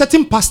there are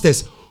certain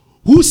pastors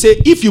who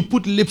say if you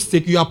put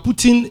lipstick, you are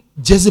putting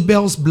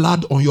Jezebel's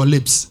blood on your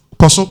lips.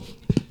 Koso.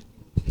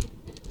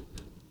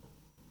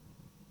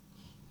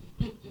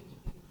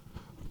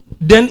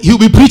 Then he'll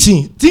be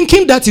preaching,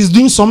 thinking that he's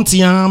doing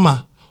something,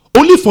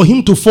 only for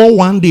him to fall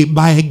one day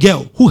by a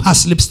girl who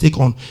has lipstick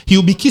on.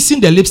 He'll be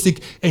kissing the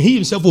lipstick, and he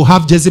himself will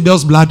have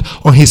Jezebel's blood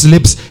on his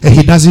lips, and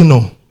he doesn't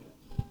know.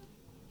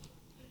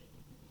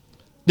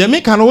 The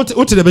make what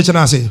did the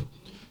bitch say?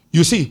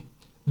 You see,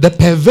 the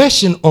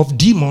perversion of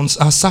demons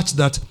are such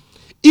that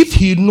if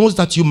he knows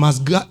that you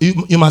must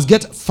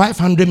get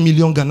 500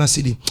 million Ghana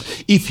cedi,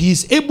 if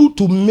he's able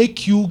to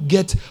make you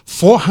get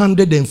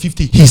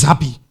 450, he's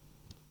happy.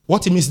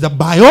 What it means that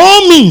by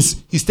all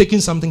means, he's taking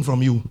something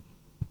from you.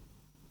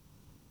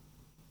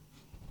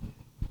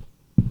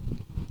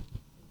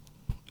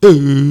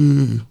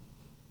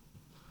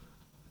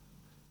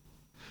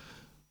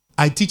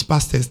 I teach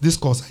pastors. This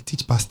course, I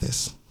teach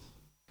pastors.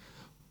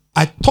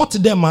 I taught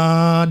them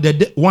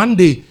one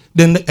day.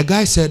 Then a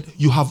guy said,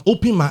 "You have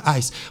opened my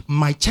eyes.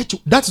 My church."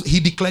 He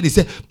declared. He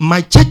said,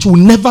 "My church will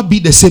never be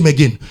the same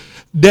again."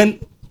 Then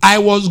I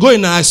was going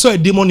and I saw a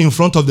demon in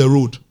front of the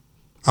road.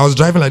 I was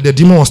driving like the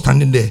demon was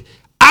standing there,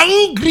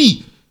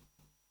 angry.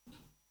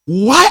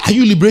 Why are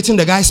you liberating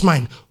the guy's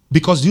mind?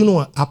 Because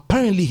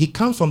apparently he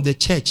comes from the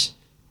church.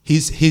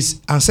 His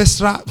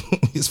ancestral,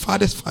 his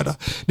father's father.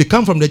 They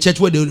come from the church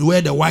where they wear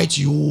the white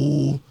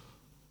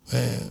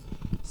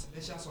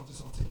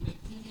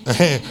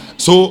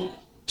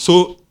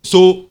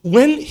So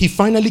when he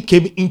finally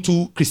came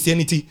into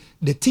Christianity,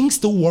 the thing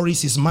still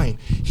worries his mind.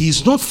 He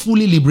is not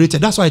fully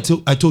liberated. That's why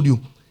I told you,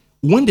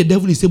 when the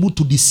devil is able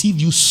to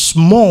deceive you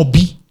small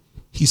b,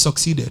 he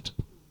succeeded.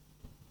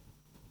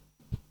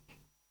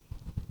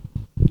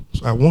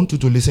 So I want you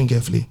to listen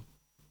carefully.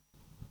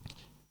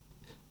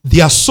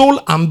 Their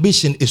sole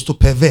ambition is to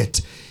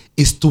pervert,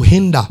 is to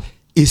hinder,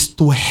 is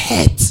to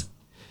hurt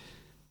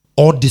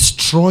or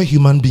destroy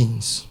human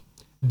beings.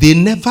 They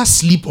never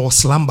sleep or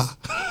slumber.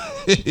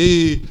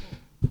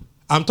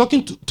 I'm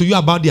talking to you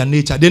about their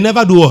nature. They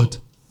never do what?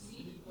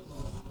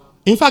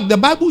 In fact, the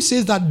Bible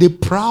says that they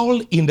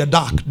prowl in the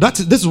dark. This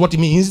is what it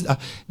means.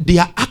 They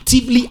are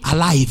actively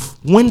alive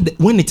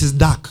when it is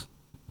dark.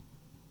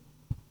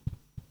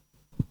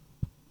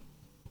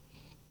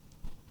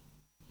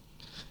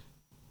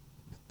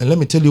 And let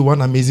me tell you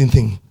one amazing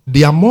thing.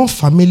 They are more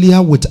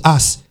familiar with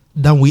us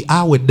than we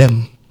are with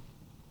them.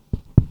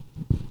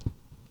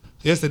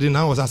 Yesterday,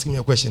 now I was asking me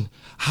a question.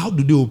 How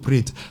do they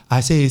operate?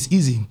 I say it's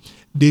easy.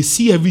 They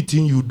see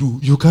everything you do.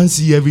 You can't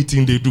see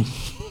everything they do.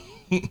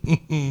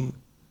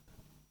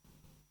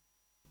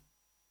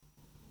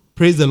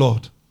 Praise the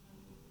Lord.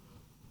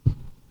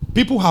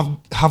 People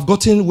have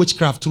gotten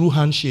witchcraft through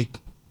handshake.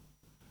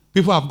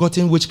 People have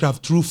gotten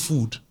witchcraft through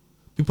food.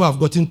 People have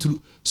gotten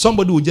through.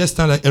 Somebody will just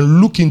stand there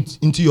and look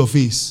into your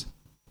face.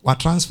 Or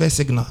transfer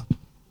signal.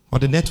 Or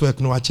the network,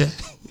 no,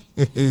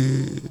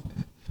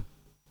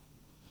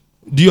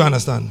 do you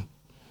understand?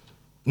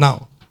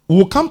 Now,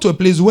 we'll come to a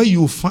place where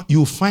you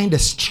find a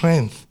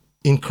strength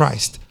in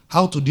Christ,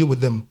 how to deal with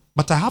them.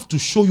 But I have to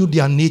show you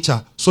their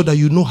nature so that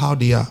you know how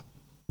they are.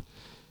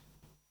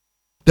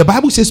 The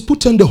Bible says,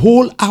 put on the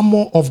whole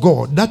armor of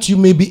God, that you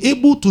may be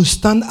able to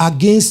stand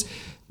against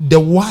the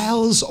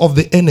wiles of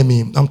the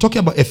enemy. I'm talking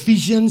about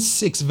Ephesians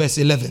 6 verse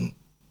 11.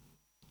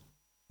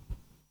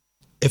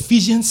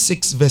 Ephesians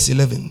 6 verse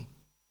 11.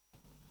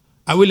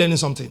 Are we learning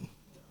something?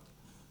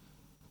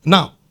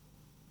 Now,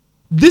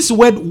 this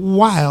word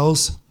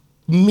wiles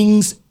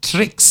means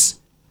tricks.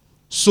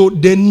 So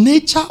the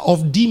nature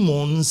of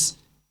demons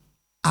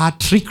are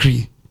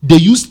trickery. They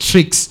use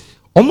tricks.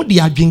 In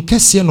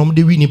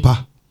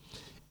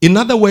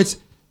other words,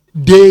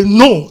 they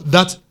know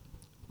that.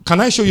 Can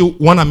I show you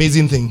one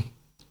amazing thing?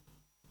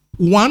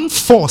 One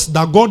force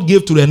that God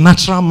gave to the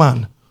natural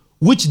man,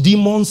 which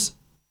demons,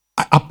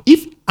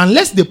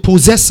 unless they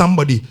possess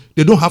somebody,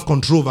 they don't have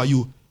control over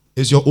you,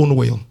 is your own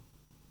will.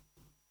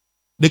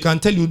 They can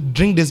tell you,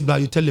 drink this blood.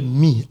 You tell them,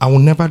 me, I will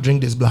never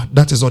drink this blood.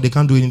 That is all. They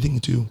can't do anything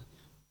to you.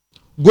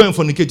 Go and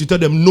fornicate. You tell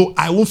them, no,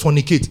 I won't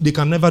fornicate. They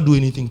can never do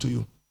anything to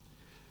you.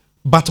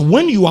 But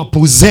when you are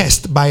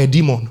possessed by a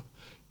demon,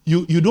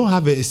 you don't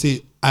have a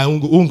say, I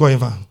won't go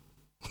ever.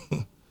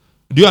 Do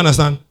you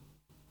understand?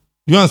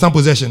 Do you understand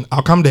possession?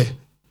 I'll come there.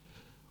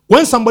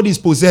 When somebody is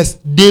possessed,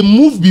 they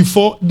do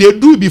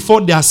it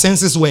before their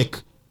senses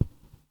work.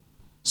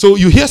 So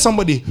you hear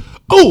somebody,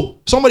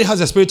 somebody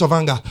has a spirit of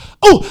anger.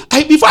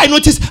 Before I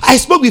noticed, I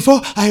spoke before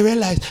I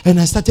realized, and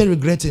I started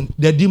regretting.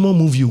 The demon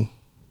move you.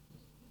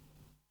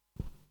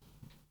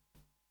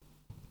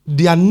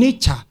 Their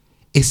nature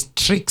is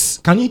tricks.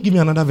 Can you give me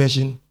another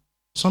version?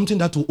 Something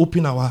that will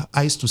open our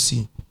eyes to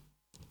see.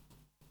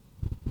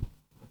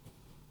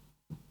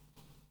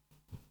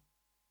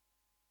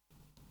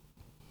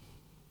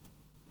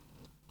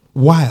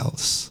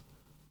 Wiles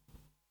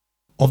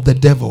of the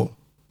devil.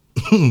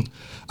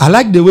 I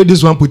like the way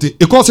this one put it.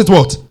 It calls it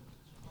what?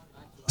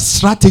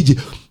 Strategy.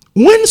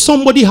 When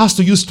somebody has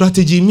to use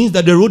strategy, it means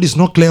that the road is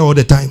not clear all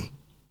the time.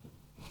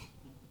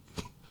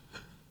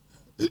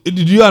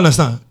 Do you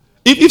understand?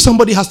 If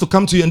somebody has to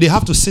come to you and they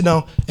have to sit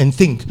down and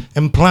think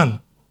and plan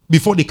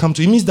before they come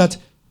to you, it means that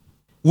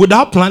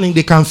without planning,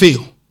 they can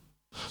fail.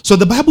 So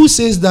the Bible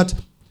says that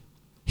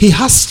he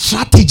has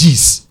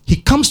strategies. He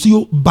comes to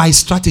you by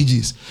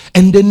strategies.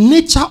 And the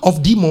nature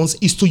of demons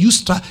is to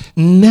use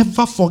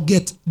never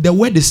forget the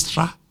word is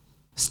stra.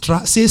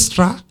 Say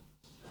stra.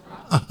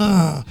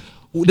 Uh-huh.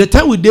 The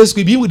time with this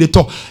we be with the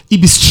talk.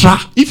 It be stra.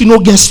 If you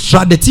don't get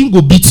stra, the thing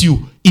go beat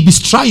you. It be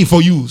stra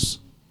for use.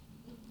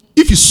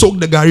 If you soak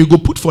the gari, you go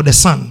put for the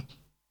sun.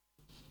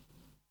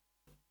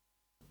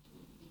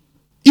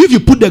 If you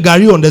put the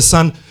gari on the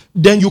sun,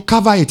 then you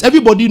cover it.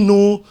 Everybody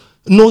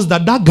knows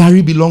that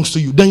gari belongs to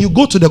you. Then you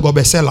go to the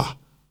gobe seller.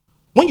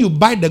 When you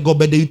buy the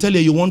gobe, they tell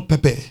you want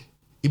pepper.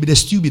 It be the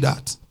stew be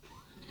that.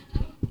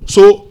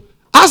 So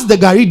as the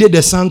gari did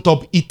the sun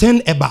top, it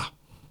turned eba.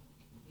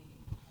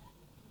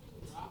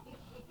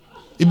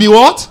 It be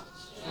what?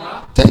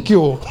 Thank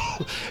you.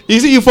 You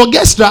see, you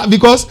forget stra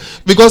because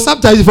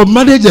sometimes you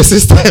manage the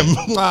system.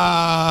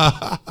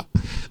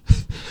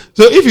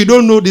 So if you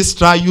don't know this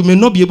stra, you may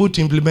not be able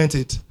to implement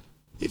it.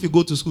 If you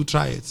go to school,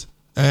 try it.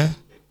 Yeah.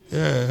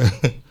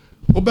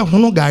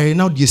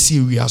 Now they see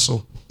we are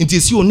so. It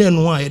is you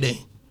no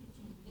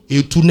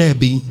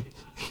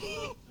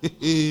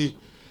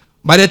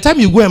By the time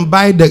you go and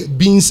buy the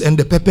beans and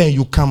the pepper and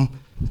you come,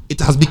 it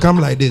has become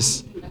like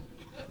this.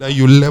 Then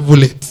you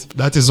level it.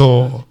 That is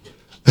all.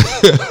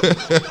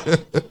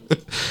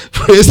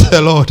 Praise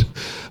the Lord.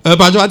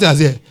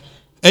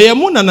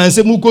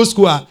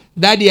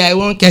 Daddy, I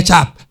want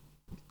ketchup.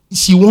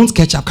 She wants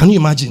ketchup. Can you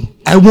imagine?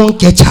 I want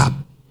ketchup.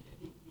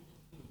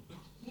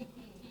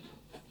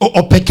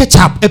 Or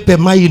ketchup,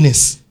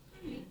 mayonnaise.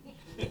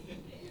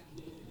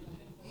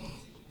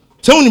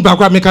 So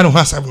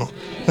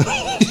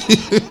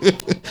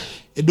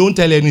don't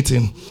tell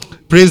anything.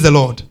 Praise the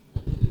Lord.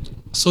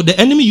 So the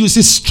enemy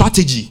uses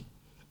strategy.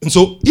 And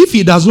so if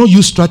he does not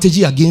use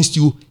strategy against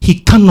you, he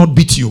cannot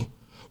beat you.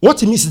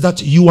 What it means is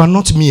that you are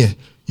not mere.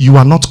 You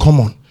are not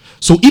common.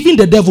 So even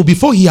the devil,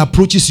 before he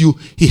approaches you,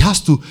 he has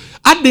to.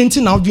 At the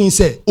end now doing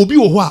say, Obi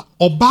owa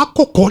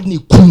obako called ni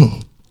kuno.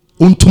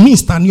 To me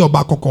stand your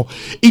obako.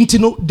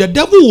 The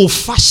devil will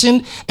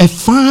fashion a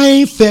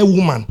fine, fair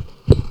woman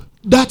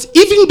that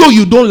even though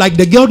you don't like,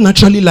 the girl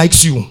naturally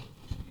likes you.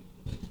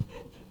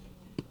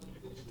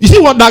 You see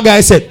what that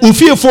guy said? Your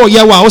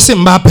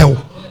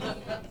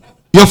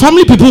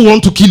family people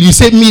want to kill you.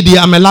 Say me,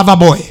 I'm a lover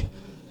boy.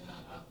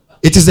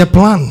 It is a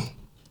plan.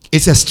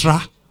 It's a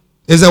stra.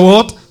 It's a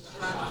what?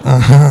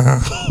 Uh-huh.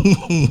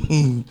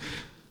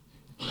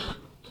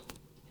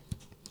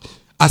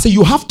 I say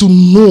you have to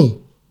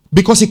know,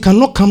 because he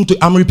cannot come to.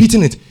 I'm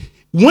repeating it.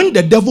 When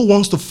the devil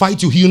wants to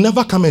fight you, he will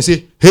never come and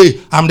say, "Hey,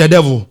 I'm the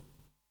devil."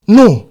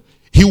 No,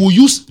 he will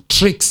use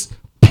tricks,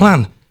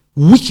 plan,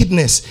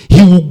 wickedness.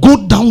 He will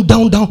go down,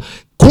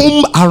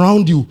 comb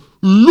around you.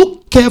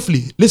 Look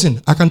carefully.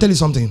 Listen, I can tell you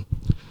something.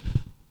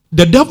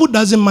 The devil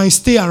doesn't mind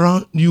stay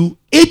around you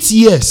 8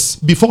 years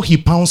before he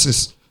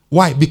pounces.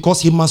 Why?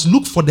 Because he must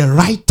look for the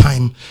right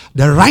time,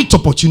 the right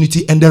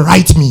opportunity, and the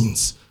right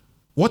means.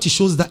 What it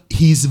shows that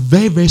he is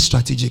very, very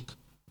strategic.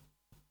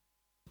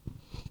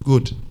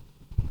 Good.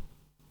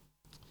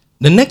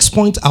 The next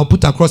point I'll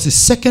put across is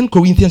 2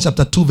 Corinthians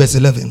chapter 2, verse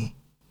 11.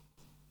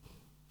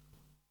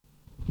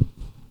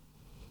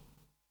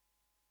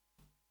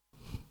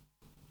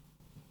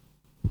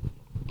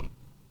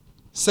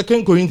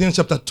 Second Corinthians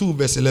chapter 2,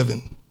 verse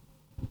 11.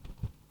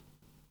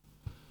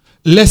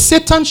 Lest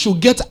Satan should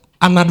get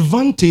an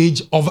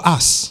advantage of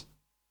us.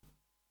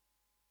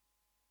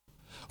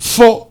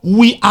 For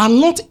we are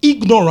not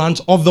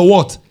ignorant of the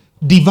what?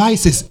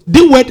 Devices.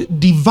 The word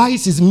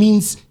devices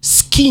means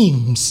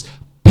schemes,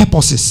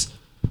 purposes.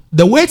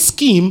 The word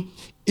scheme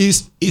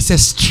is a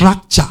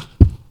structure.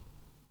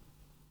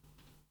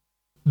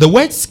 The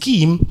word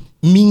scheme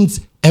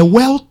means a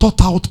well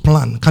thought out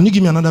plan. Can you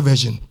give me another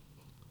version?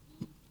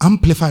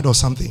 Amplified or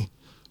something.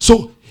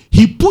 So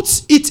he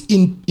puts it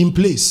in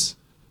place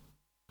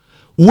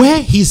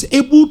where he's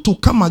able to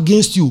come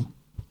against you,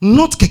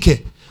 not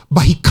keke,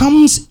 but he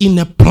comes in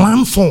a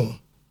plan form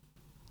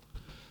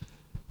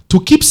to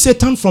keep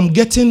Satan from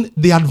getting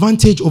the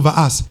advantage over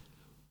us.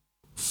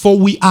 For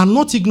we are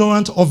not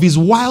ignorant of his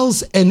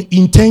wiles and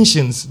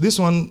intentions. This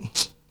one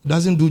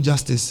doesn't do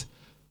justice.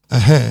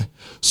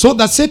 So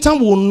that Satan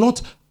will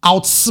not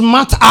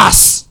outsmart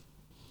us.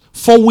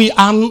 For we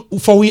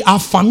are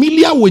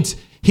familiar with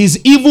his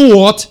evil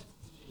what?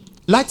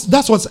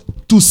 That's what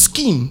to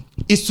scheme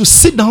is, to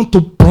sit down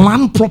to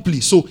plan properly.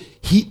 So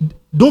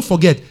don't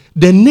forget,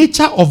 the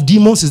nature of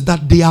demons is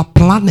that they are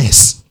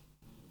planners.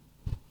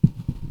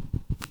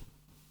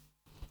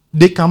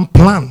 They can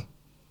plan.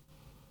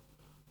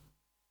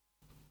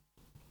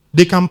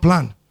 They can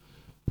plan.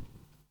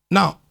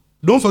 Now,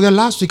 don't forget,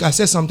 last week I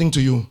said something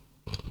to you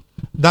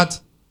that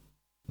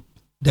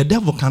the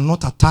devil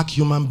cannot attack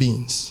human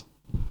beings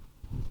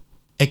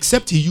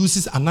except he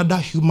uses another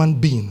human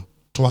being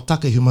to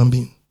attack a human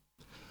being.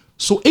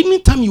 So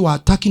anytime you are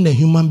attacking a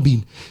human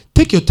being,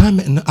 take your time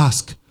and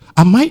ask,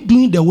 am I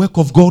doing the work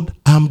of God?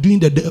 I'm doing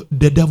the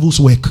devil's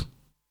work.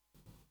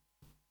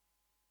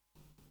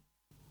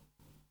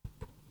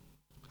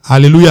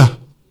 Hallelujah.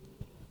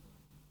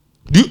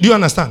 Do you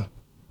understand?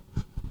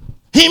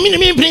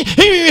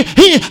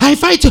 I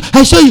fight you.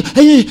 I show you.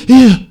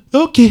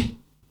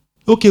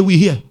 Okay, we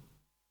here.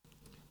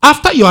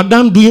 After you are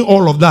done doing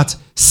all of that,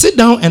 sit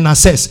down and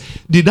assess.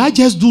 Did I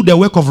just do the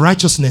work of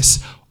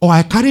righteousness, or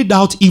I carried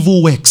out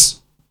evil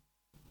works?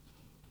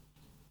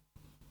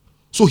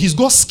 So he's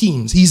got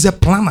schemes. He's a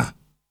planner.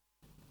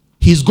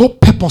 He's got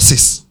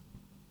purposes.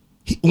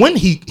 When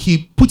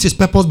he puts his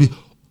purpose,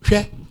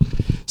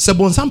 se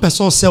bon some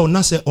person say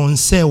na se on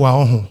say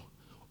wa ho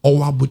or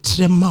wa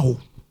butrema o.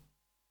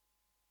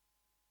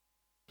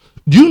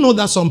 Do you know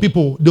that some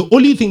people, the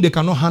only thing they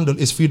cannot handle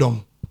is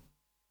freedom?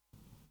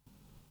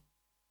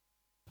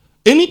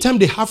 Anytime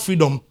they have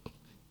freedom,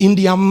 in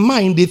their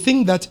mind, they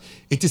think that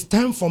it is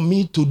time for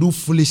me to do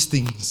foolish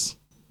things.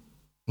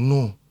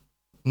 No.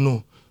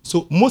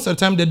 So most of the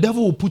time, the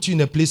devil will put you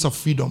in a place of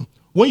freedom.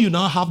 When you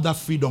now have that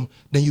freedom,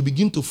 then you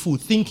begin to fool,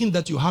 thinking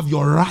that you have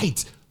your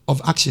right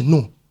of action.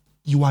 No.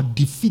 You are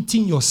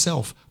defeating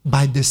yourself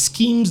by the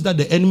schemes that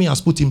the enemy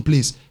has put in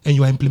place, and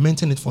you are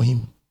implementing it for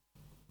him.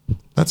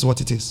 That's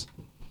what it is.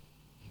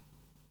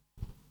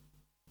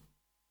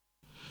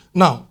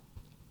 Now,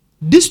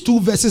 these two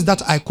verses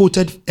that I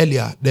quoted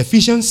earlier, the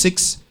Ephesians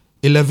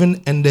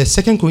 6:11 and the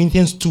 2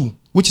 Corinthians 2,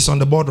 which is on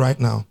the board right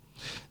now,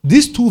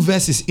 these two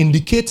verses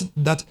indicate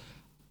that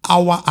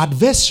our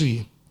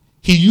adversary,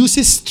 he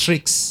uses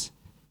tricks,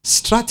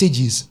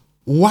 strategies,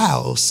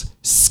 wiles,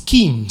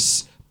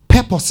 schemes,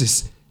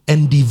 purposes,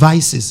 and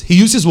devices. He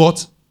uses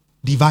what?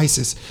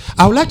 Devices.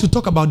 I would like to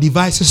talk about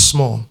devices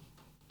small.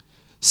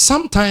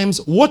 Sometimes,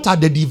 what are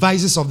the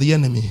devices of the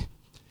enemy?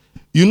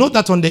 You know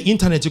that on the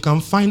internet, you can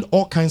find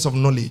all kinds of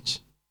knowledge.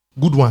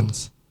 Good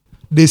ones.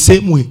 The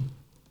same way.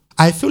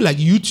 I feel like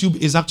YouTube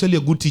is actually a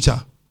good teacher,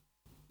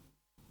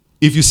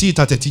 if you see it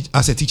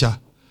as a teacher.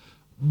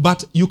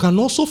 But you can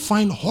also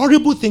find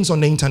horrible things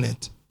on the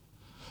internet.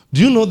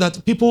 Do you know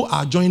that people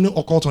are joining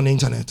occult on the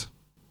internet?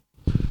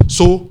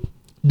 So,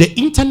 the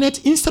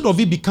internet, instead of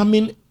it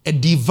becoming a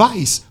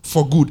device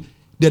for good,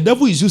 the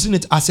devil is using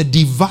it as a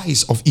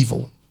device of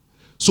evil.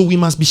 So we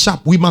must be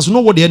sharp. We must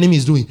know what the enemy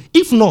is doing.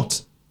 If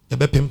not,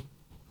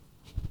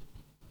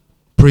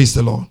 praise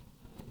the Lord.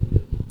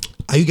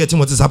 Are you getting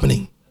what is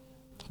happening?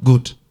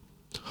 Good.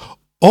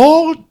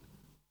 All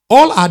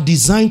are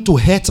designed to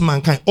hurt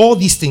mankind. All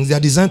these things, they are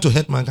designed to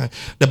hurt mankind.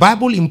 The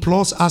Bible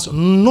implores us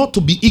not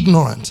to be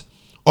ignorant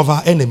of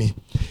our enemy.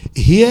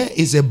 Here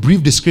is a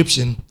brief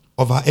description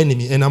of our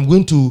enemy, and I'm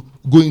going to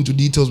go into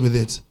details with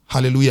it.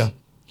 Hallelujah.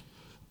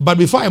 But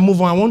before I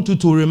move on, I want you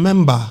to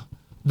remember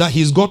that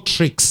he's got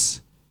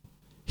tricks.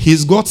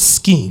 He's got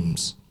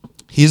schemes.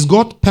 He's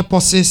got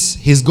purposes.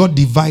 He's got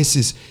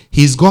devices.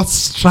 He's got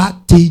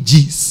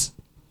strategies.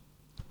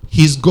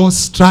 He's got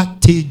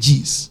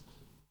strategies.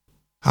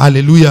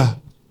 Hallelujah.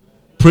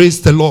 Praise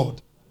the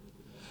Lord.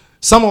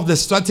 Some of the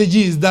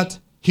strategy is that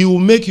he will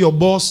make your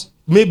boss,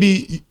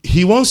 maybe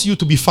he wants you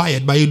to be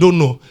fired, but you don't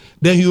know.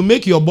 Then he will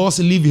make your boss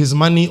leave his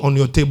money on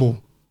your table.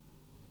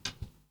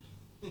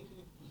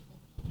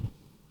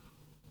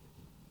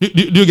 Do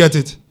you get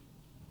it?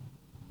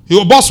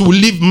 Your boss will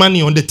leave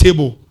money on the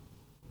table.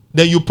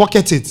 Then you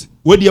pocket it.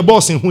 Where the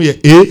boss in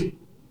here?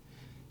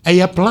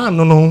 A plan?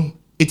 No.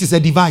 It is a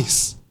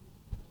device.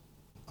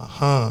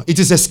 It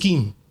is a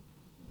scheme.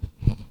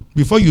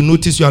 Before you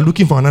notice, you are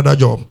looking for another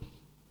job.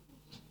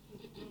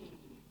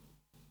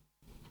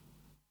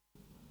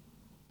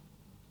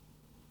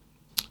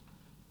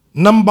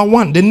 Number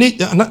one,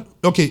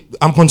 okay,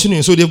 I'm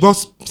continuing. So they've got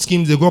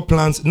schemes, they've got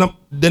plans. Now,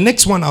 the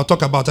next one I'll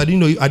talk about, I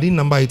didn't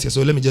number it here,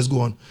 so let me just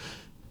go on.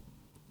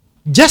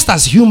 Just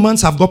as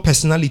humans have got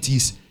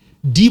personalities,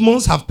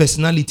 demons have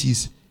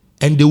personalities,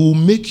 and they will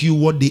make you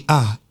what they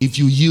are if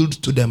you yield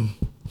to them.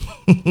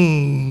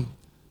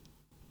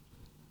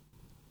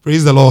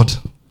 Praise the Lord.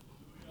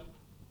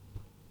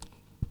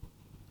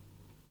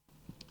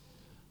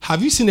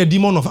 Have you seen a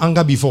demon of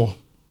anger before?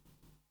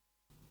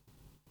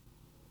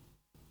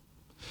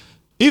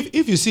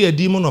 If you see a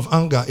demon of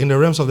anger in the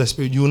realms of the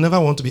spirit, you will never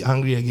want to be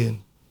angry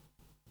again.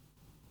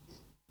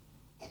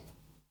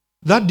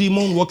 That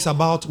demon walks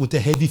about with a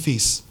heavy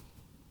face.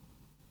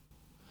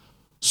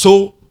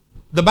 So,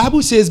 the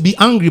Bible says, be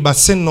angry but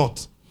sin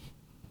not.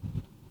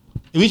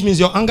 Which means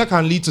your anger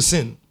can lead to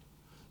sin.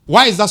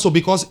 Why is that so?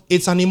 Because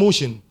it's an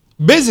emotion.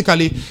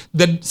 Basically,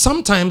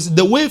 sometimes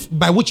the way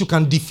by which you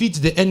can defeat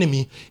the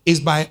enemy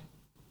is by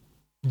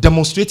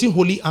demonstrating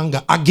holy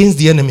anger against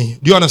the enemy.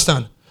 Do you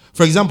understand?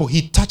 For example,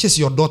 he touches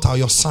your daughter or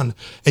your son,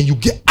 and you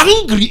get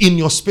angry in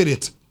your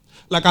spirit.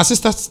 Like our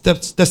sister's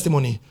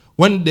testimony.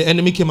 When the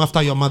enemy came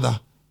after your mother,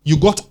 you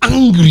got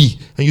angry,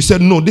 and you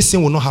said, no, this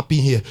thing will not happen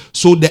here.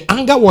 So the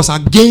anger was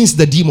against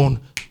the demon,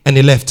 and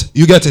he left.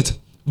 You get it?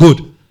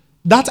 Good.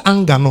 That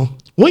anger, no.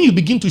 When you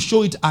begin to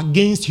show it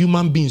against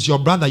human beings, your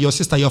brother, your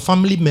sister, your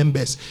family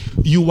members,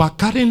 you are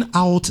carrying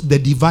out the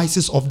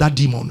devices of that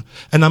demon.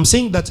 And I'm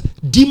saying that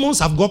demons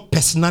have got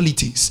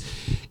personalities.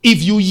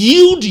 If you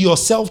yield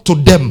yourself to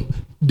them,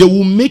 they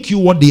will make you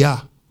what they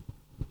are.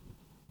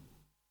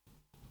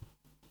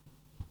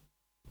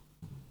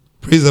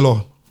 Praise the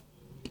Lord.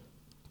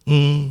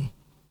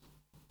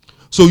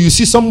 So you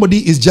see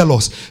somebody is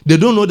jealous. They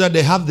don't know that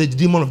they have the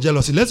demon of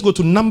jealousy. Let's go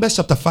to Numbers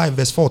chapter 5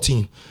 verse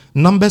 14.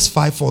 Numbers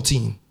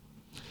 5:14.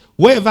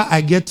 Wherever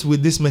I get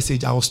with this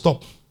message, I'll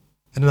stop.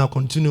 And then I'll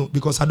continue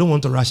because I don't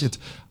want to rush it.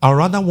 I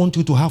rather want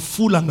you to have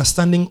full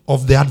understanding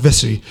of the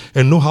adversary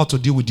and know how to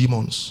deal with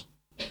demons.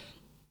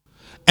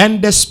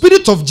 And the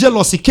spirit of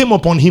jealousy came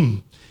upon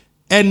him,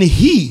 and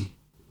he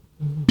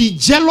be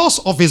jealous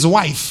of his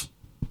wife,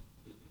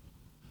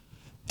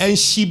 and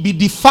she be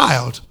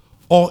defiled.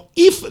 Or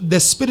if the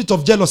spirit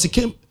of jealousy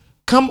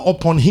come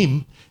upon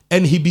him,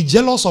 and he be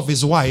jealous of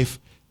his wife,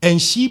 and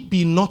she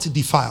be not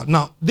defiled.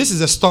 Now, this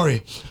is a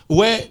story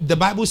where the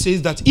Bible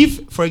says that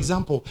if, for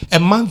example, a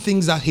man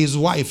thinks that his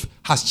wife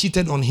has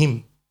cheated on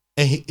him,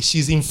 and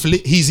he's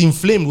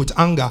inflamed with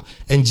anger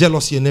and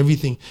jealousy and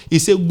everything, he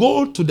said,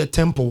 go to the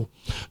temple.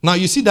 Now,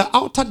 you see the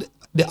outer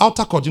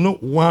court,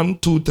 1,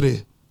 2,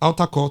 3,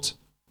 outer court,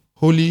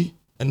 holy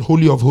and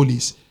holy of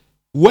holies,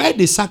 where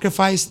they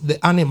sacrifice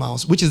the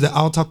animals, which is the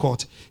outer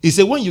court. He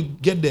said, when you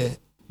get there,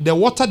 the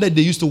water that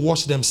they used to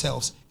wash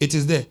themselves, it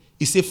is there.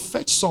 He said,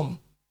 fetch some.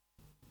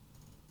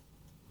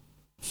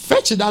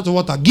 Fetch that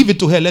water, give it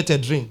to her, let her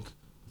drink.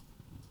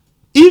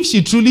 If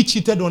she truly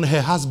cheated on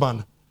her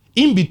husband,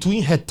 in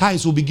between her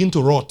thighs will begin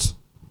to rot.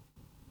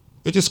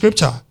 It is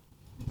scripture.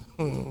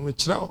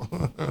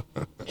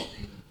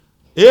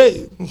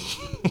 Hey.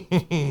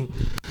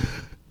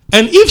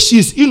 And if she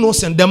is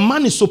innocent, the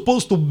man is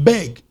supposed to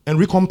beg and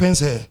recompense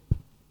her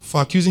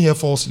for accusing her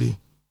falsely.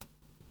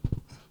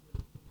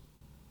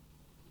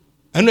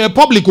 And a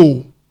public.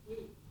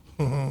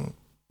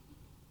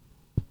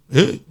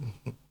 Hey.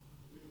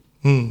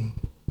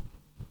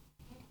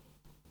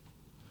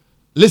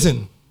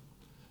 Listen,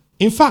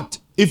 in fact,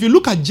 if you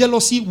look at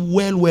jealousy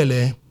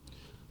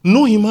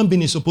no human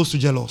being is supposed to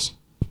jealous.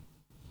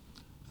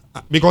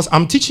 Because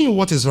I'm teaching you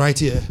what is right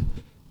here.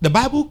 The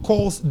Bible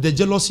calls the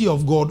jealousy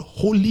of God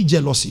holy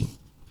jealousy.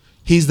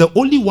 He is the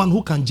only one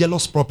who can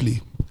jealous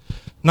properly.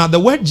 Now, the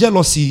word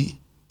jealousy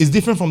is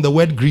different from the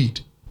word greed.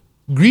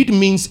 Greed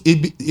means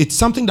it's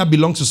something that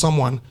belongs to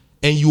someone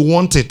and you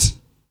want it.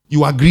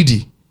 You are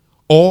greedy.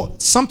 Or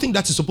something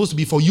that is supposed to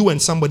be for you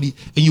and somebody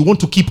and you want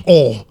to keep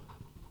all.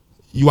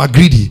 You are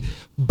greedy.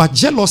 But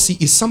jealousy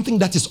is something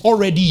that is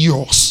already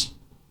yours.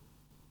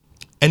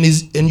 And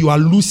you are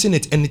losing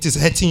it and it is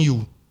hurting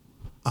you.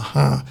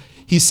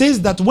 He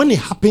says that when it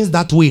happens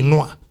that way,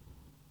 Noah,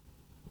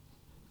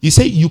 he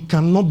said you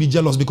cannot be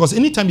jealous because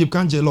anytime you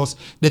can't jealous,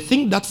 the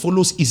thing that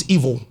follows is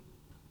evil.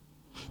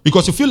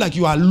 Because you feel like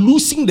you are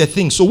losing the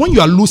thing. So when you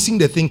are losing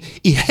the thing,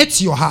 it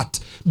hurts your heart.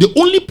 The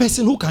only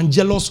person who can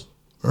jealous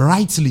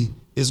rightly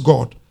is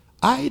God.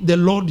 I, the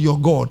Lord your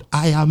God,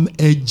 I am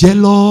a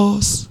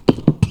jealous.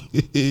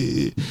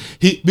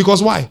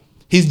 Because why?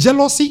 His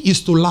jealousy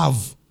is to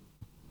love.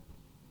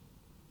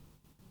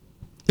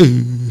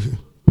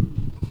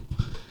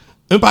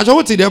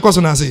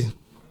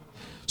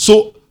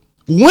 So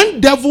when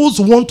devils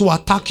want to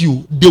attack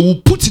you, they will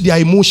put their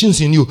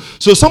emotions in you.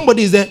 So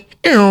somebody is there,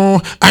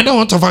 I don't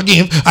want to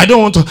forgive. I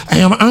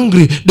am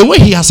angry. The way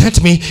he has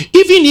hurt me,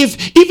 even if,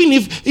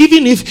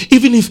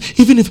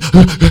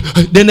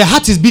 then the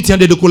heart is beating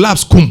and they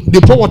collapse.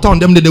 They pour water on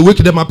them, then they wake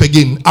them up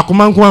again. I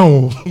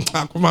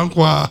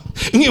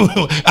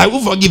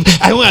will forgive.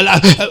 I will allow.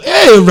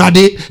 Hey,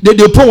 Radhe, they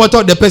pour water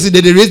on the person,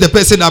 then they raise the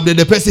person up, then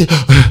the person,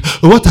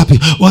 what happened?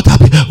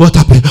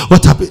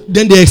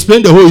 Then they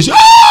explain the whole issue.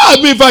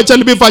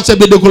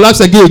 Then they collapse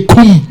again.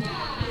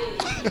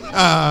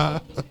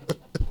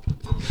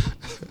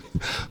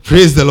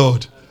 Praise the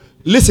Lord.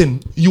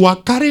 Listen, you are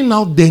carrying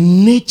out the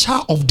nature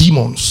of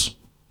demons.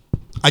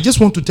 I just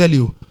want to tell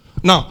you.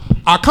 Now,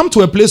 I come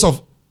to a place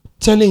of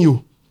telling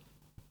you.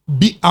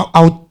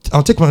 I'll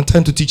take my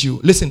time to teach you.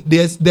 Listen,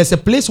 there's a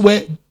place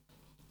where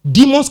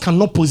demons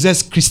cannot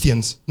possess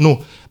Christians.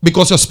 No,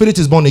 because your spirit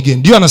is born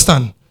again. Do you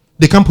understand?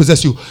 They can't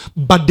possess you,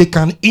 but they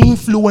can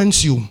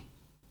influence you.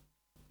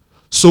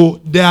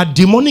 So there are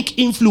demonic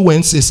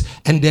influences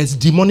and there's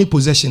demonic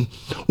possession.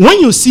 When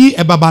you see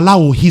a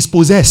babalawo, he's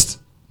possessed.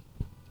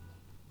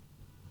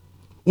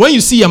 When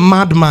you see a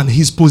madman,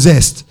 he's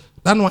possessed.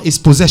 That one is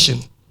possession.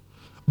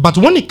 But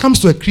when it comes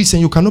to a Christian,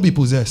 you cannot be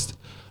possessed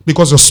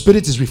because your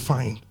spirit is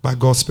refined by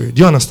God's Spirit.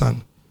 Do you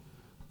understand?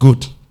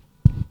 Good.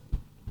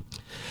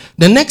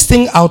 The next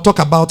thing I'll talk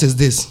about is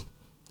this.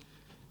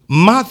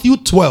 Matthew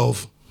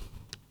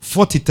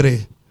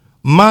 12:43.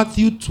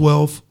 Matthew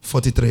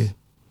 12:43.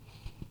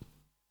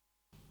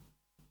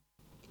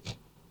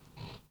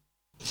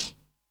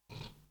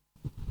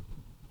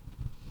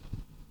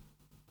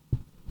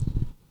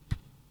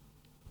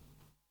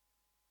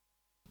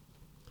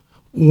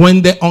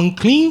 When the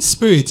unclean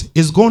spirit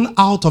is gone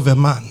out of a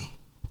man,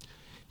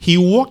 he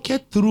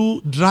walketh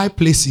through dry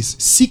places,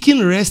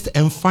 seeking rest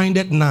and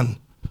findeth none.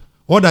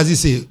 What does he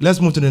say?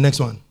 Let's move to the next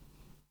one.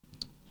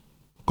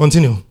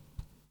 Continue.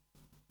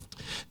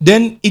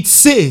 Then it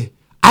say,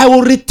 I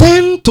will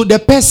return to the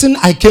person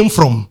I came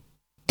from.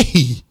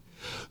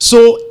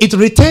 So it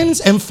returns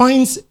and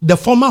finds the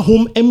former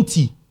home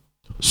empty,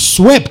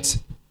 swept,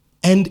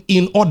 and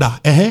in order.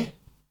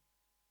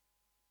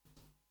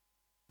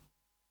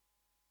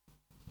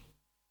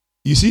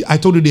 You see, I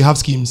told you they have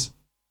schemes.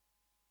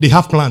 They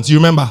have plans. You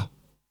remember?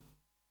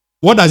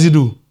 What does he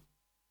do?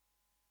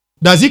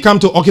 Does he come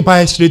to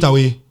occupy straight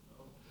away?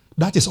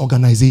 That is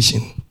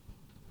organization.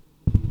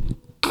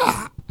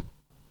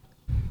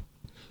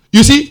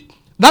 You see,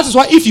 that is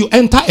why if you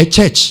enter a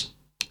church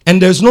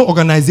and there's no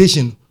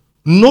organization,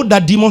 know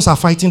that demons are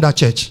fighting that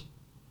church.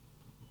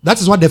 That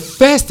is why the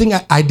first thing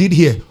I did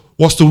here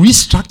was to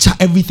restructure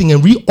everything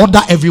and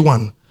reorder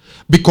everyone,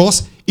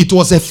 because it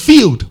was a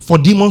field for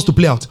demons to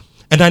play out.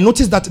 And I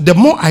noticed that the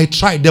more I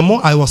tried, the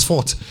more I was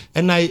fought.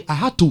 And I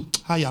had to,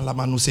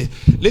 say,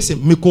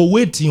 listen, me ko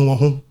wait in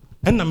home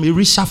and I may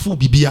reshuffle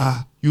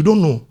bibia. You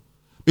don't know.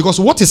 Because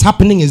what is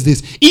happening is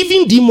this.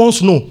 Even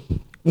demons know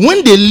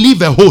when they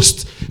leave a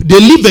host, they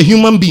leave a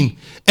human being,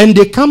 and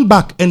they come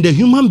back and the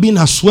human being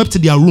has swept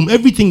their room,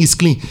 everything is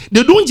clean.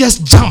 They don't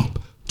just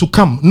jump to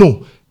come.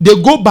 No. They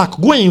go back,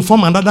 go and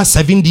inform another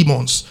 7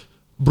 demons.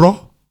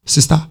 Bro,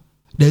 sister,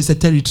 there is a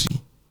territory.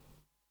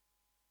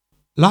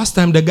 Last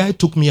time the guy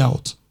took me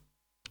out.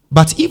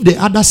 But if the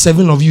other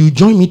 7 of you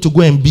join me to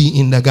go and be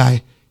in the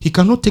guy, he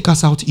cannot take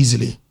us out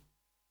easily.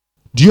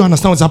 Do you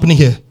understand what's happening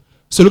here?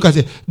 So look at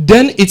it.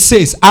 Then it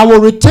says, I will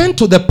return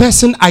to the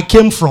person I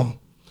came from.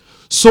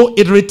 So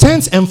it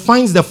returns and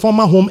finds the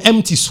former home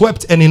empty,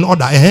 swept, and in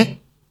order.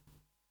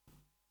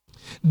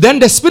 Then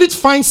the spirit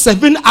finds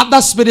 7 other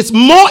spirits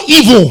more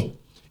evil.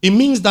 It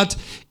means that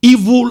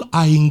evil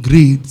are in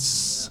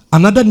grades.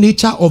 Another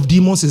nature of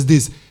demons is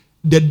this.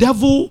 The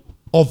devil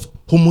of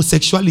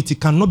homosexuality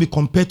cannot be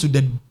compared to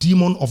the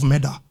demon of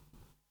murder.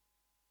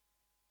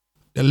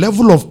 The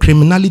level of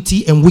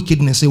criminality and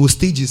wickedness, it was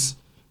stages.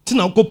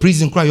 Tina go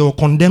prison cry or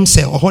condemn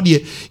cell or you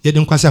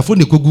didn't quite say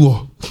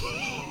go.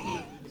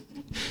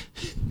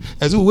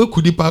 As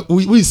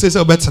we say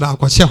so better.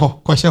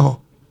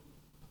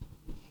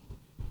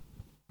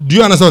 Do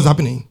you understand what's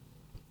happening?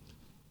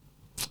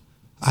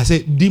 I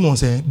say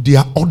demons, they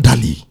are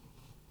orderly.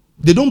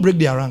 They don't break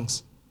their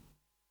ranks.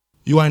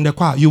 You are in the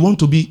choir. You want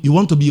to be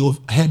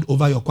head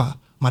over your choir,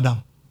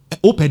 madam.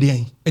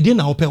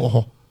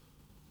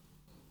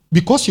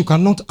 Because you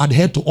cannot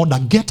adhere to order,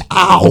 get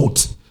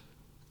out.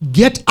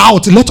 Get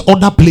out. Let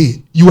order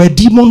play. You are a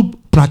demon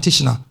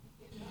practitioner.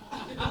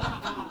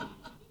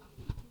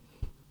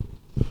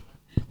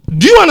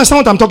 Do you understand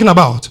what I'm talking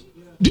about?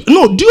 Do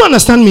you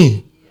understand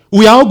me?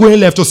 We are all going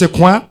left to say,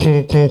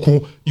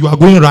 you are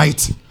going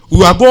right.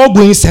 We are all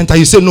going center.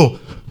 You say no.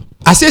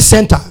 I say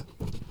center.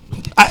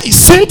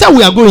 Center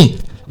we are going.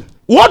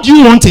 What do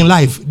you want in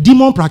life?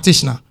 Demon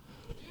practitioner.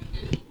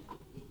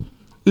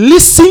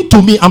 Listen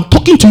to me. I'm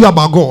talking to you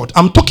about God.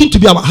 I'm talking to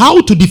you about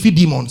how to defeat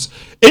demons.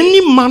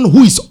 Any man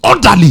who is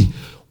orderly,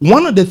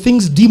 one of the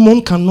things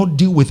demon cannot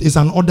deal with is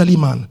an orderly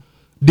man.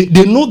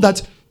 They know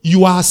that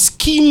you are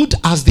schemed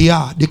as they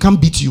are. They can't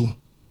beat you.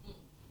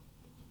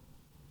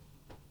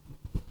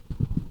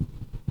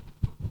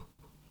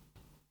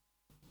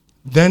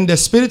 Then the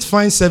spirit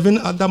finds 7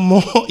 other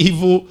more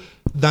evil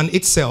than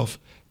itself.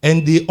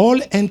 And they all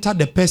enter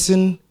the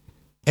person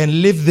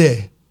and live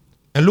there.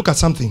 And look at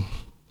something.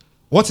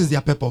 What is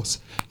their purpose?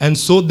 And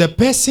so the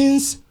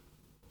person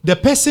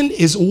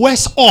is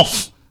worse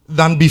off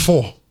than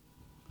before.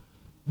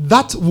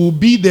 That will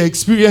be the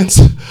experience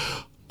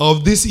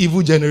of this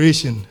evil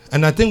generation.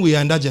 And I think we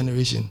are in that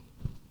generation.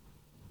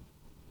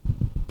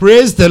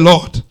 Praise the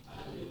Lord.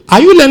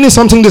 Are you learning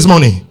something this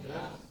morning?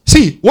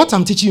 See, what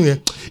I'm teaching you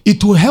here,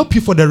 it will help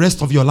you for the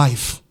rest of your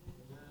life.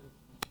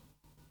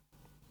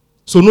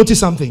 So notice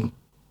something.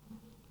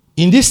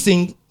 In this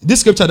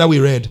scripture that we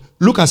read,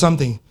 look at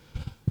something.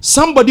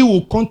 Somebody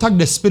will contact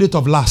the spirit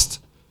of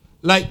lust.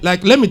 Like,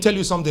 let me tell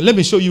you something. Let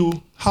me show you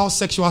how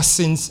sexual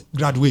sins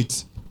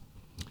graduate.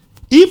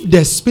 If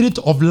the spirit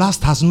of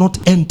lust has not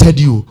entered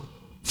you,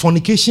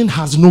 fornication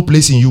has no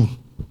place in you.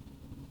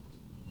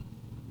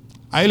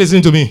 Are you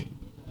listening to me?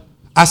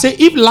 I say,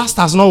 if lust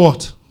has not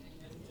what?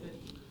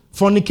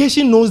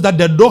 Fornication knows that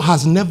the door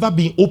has never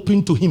been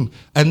opened to him.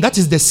 And that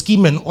is the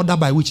scheme and order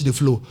by which they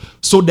flow.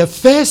 So the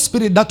first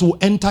spirit that will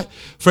enter,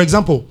 for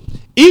example,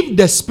 if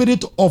the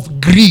spirit of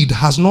greed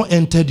has not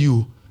entered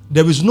you,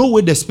 there is no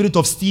way the spirit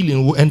of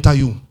stealing will enter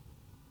you.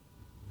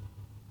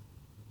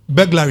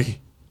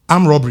 Burglary,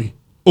 armed robbery,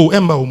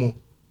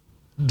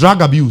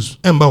 drug abuse,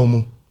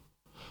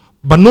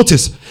 But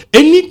notice,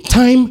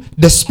 anytime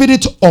the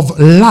spirit of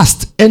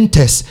lust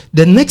enters,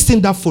 the next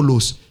thing that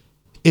follows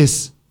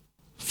is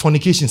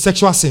fornication,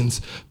 sexual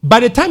sins. By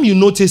the time you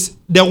notice,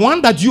 the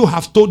one that you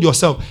have told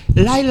yourself,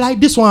 lie,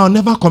 this one I'll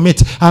never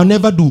commit, I'll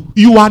never do.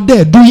 You are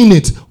there doing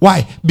it.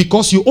 Why?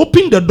 Because you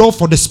open the door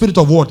for the spirit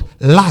of what?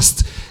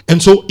 Lust.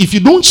 And so if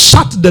you don't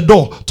shut the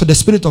door to the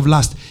spirit of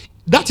lust,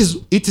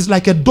 it is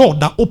like a door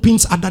that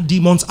opens other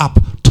demons up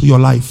to your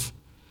life.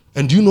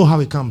 And do you know how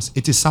it comes?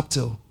 It is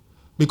subtle.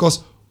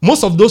 Because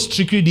most of those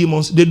trickery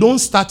demons, they don't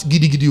start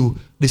giddy.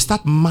 They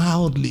start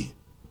mildly.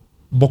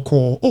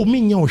 Boko.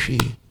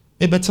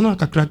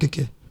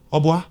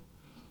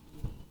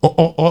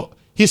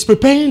 He's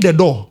preparing the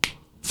door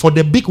for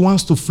the big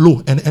ones to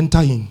flow and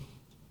enter in.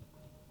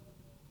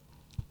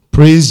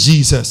 Praise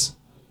Jesus.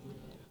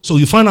 So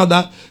you find out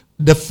that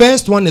The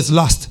first one is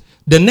lust.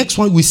 The next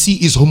one we see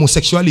is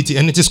homosexuality,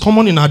 and it is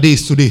common in our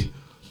days today.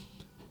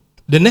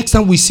 The next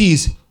one we see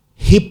is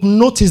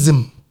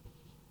hypnotism.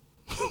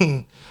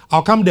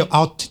 I'll come there.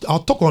 I'll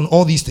talk on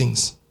all these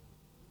things.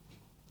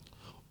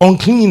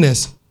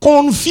 Uncleanness,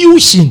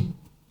 confusion.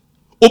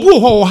 And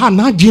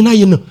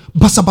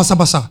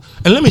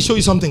let me show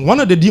you something. One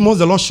of the demons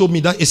the Lord showed me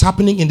that is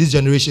happening in this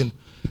generation.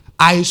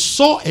 I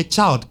saw a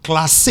child,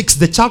 class 6.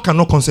 The child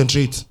cannot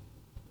concentrate.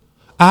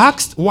 I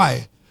asked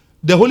why.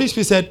 The Holy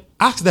Spirit said,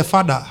 ask the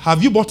father,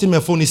 have you bought him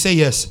a phone? He said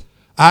yes.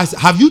 I asked,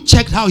 have you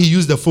checked how he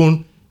used the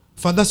phone?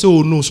 Father said,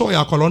 oh no. So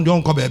I call on the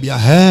uncle baby.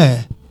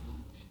 Hey.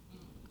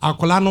 I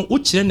call on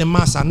the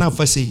master now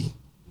for say.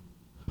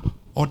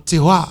 Or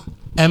Tewa.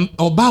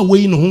 Oba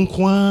way no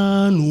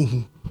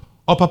hunkwan.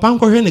 Or papa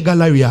uncle in the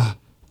gallery.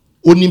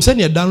 Onim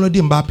send you download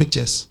him by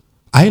pictures.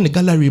 I in the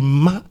gallery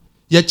ma.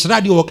 Ye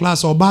chira di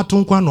class or ba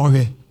tunkwan or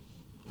he.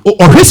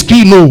 Or his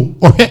screen no.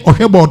 Or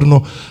he board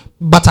no.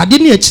 But I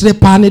didn't actually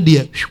pan it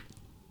there.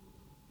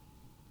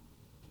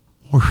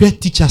 Or he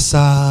teacher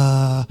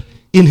sir.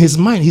 In his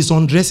mind, he's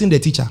undressing the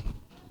teacher.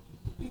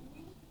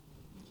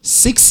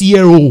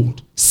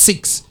 6-year-old.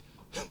 6.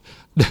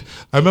 I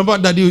remember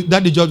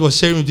Daddy George was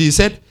sharing with me. He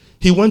said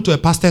he went to a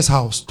pastor's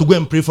house to go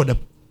and pray for the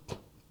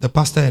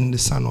pastor and the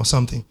son or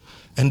something.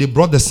 And they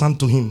brought the son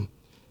to him.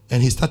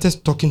 And he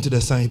started talking to the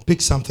son. He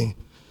picked something.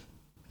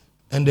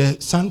 And the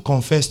son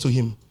confessed to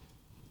him.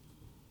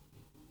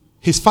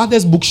 His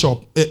father's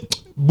bookshop,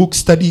 book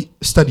study,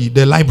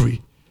 the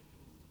library.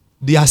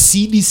 There are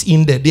CDs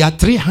in there. There are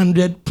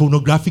 300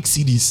 pornographic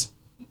CDs.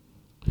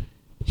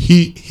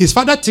 His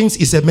father thinks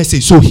it's a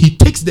message. So he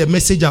takes the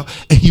message out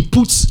and he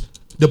puts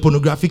the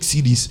pornographic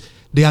CDs.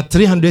 There are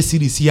 300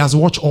 CDs. He has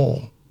watched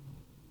all.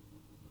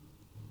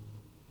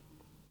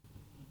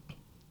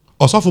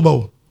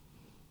 Osofubao.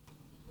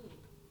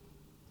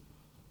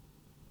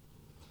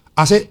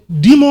 I said,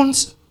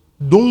 demons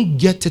don't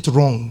get it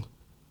wrong.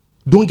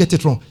 Don't get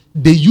it wrong.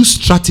 They use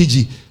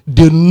strategy.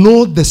 They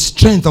know the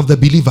strength of the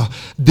believer.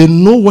 They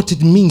know what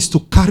it means to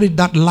carry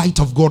that light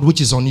of God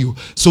which is on you.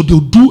 So they'll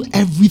do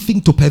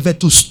everything to pervert,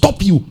 to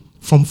stop you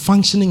from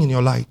functioning in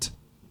your light.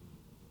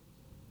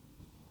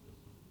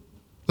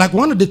 Like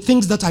one of the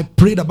things that I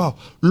prayed about,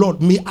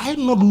 Lord, may I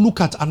not look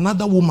at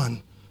another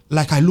woman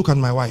like I look at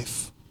my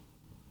wife.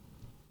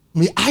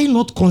 May I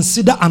not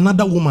consider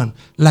another woman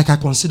like I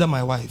consider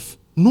my wife.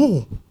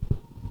 No.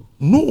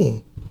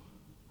 No.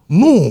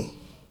 No.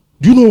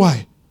 Do you know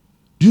why?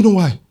 Do you know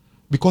why?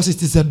 Because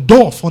it is a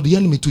door for the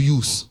enemy to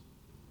use.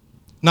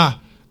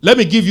 Now, let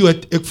me give you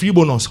a free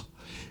bonus.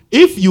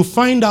 If you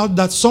find out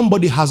that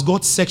somebody has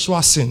got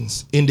sexual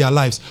sins in their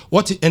lives,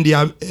 and they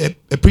are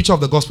a preacher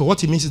of the gospel,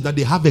 what it means is that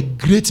they have a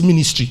great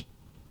ministry,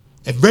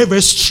 a very,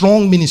 very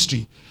strong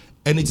ministry,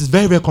 and it is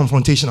very, very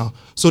confrontational.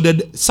 So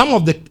that some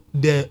of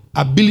the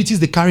abilities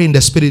they carry in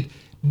the spirit,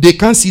 they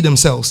can't see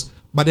themselves,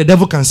 but the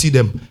devil can see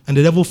them, and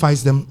the devil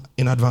fights them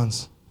in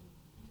advance.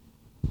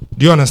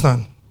 Do you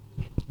understand?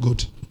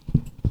 Good.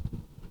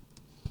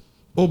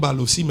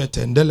 Obalo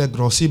simeten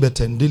delegro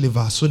sibeten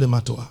deliver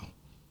sunematoa.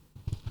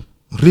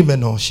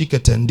 Rimeno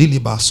shiketen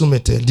deliver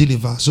sumete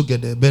deliver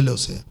sugede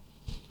belose.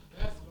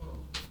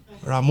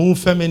 Ramu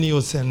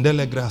femenio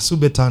sendelegra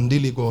subetan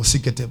diligo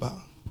siketeba.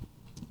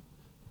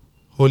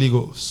 Holy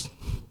Ghost.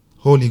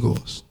 Holy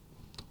Ghost.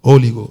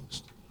 Holy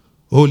Ghost.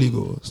 Holy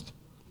Ghost.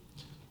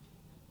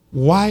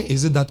 Why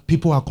is it that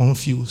people are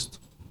confused?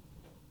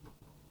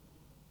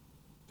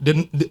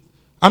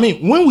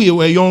 When we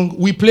were young,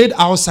 we played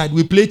outside.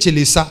 We played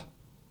chelisa.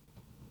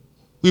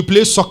 We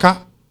played soccer.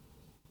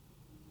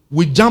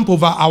 We jump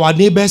over our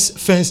neighbor's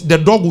fence. The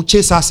dog will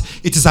chase us.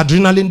 It is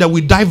adrenaline that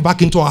we dive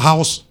back into our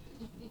house.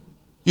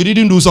 You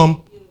didn't do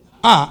some?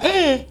 No,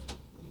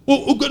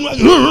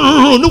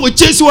 we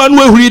chase one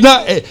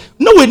way.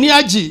 No, we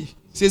near G.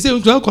 Say, this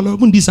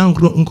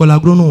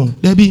uncle,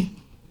 Debbie.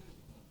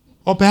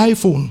 Or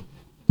iPhone.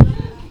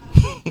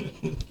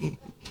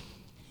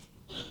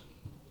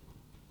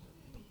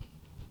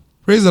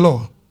 Praise the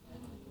Lord.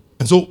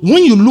 And so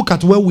when you look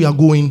at where we are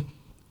going,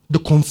 the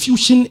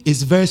confusion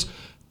is very,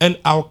 and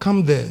I'll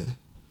come there.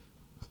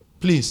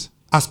 Please,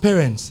 as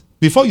parents,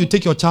 before you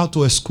take your child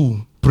to a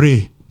school,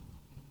 pray.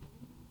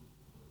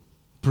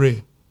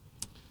 Pray.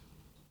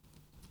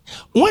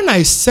 When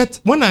I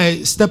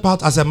step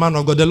out as a man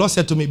of God, the Lord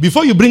said to me,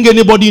 before you bring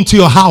anybody into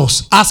your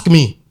house, ask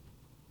me.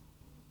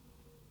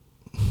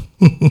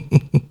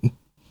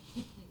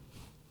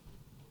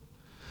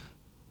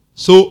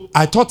 So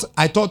I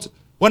thought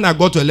when I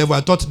got to a level,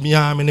 I thought,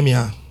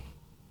 Mia.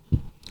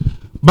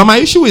 But my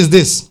issue is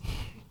this.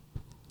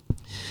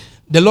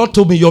 The Lord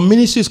told me, your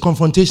ministry is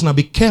confrontational.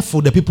 Be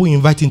careful the people you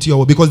invite into your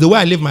world, because the way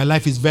I live my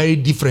life is very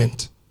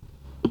different.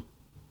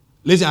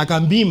 Listen, I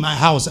can be in my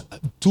house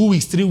 2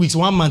 weeks, 3 weeks,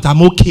 1 month.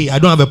 I'm okay. I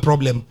don't have a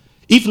problem.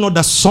 If not,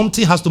 that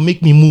something has to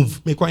make me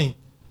move.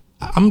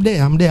 I'm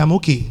there. I'm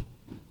okay.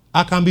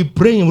 I can be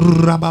praying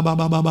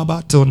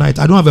till night.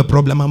 I don't have a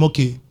problem. I'm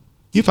okay.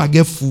 If I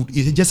get food,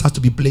 it just has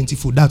to be plenty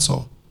food. That's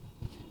all.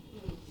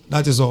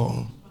 That is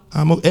all.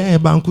 I'm okay.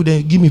 Banku,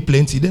 then give me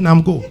plenty. Then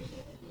I'm go.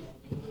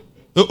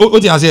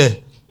 What he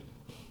say?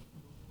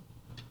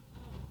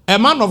 A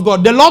man of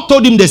God, the Lord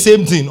told him the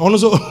same thing.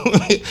 Also,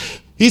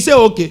 he said,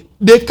 okay,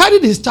 they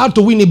carried his child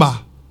to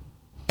Winneba.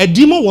 A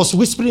demon was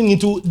whispering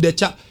into the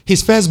child,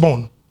 his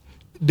firstborn.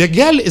 The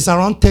girl is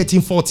around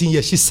 13, 14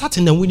 years. She sat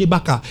in the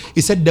Winneba car.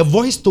 He said, the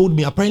voice told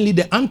me, apparently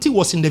the auntie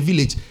was in the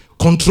village,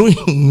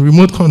 controlling,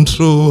 remote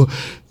control.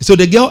 So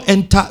the girl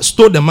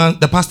stole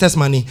the pastor's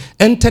money,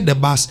 entered the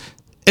bus,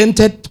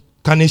 entered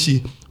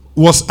Kaneshie,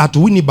 was at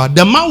Winneba.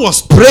 The man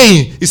was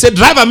praying. He said,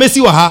 driver,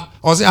 Messi waha.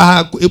 Or say,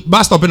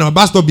 bus stop in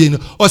bus stop in.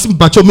 Or say,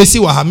 Pacho, Messi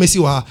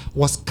waha.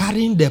 Was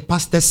carrying the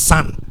pastor's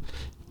son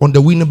on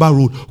the Winneba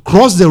road,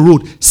 crossed the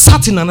road,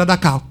 sat in another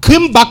car,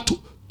 came back to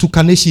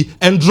Kaneshie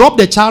and dropped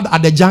the child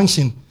at the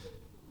junction.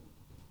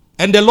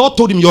 And the Lord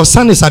told him, your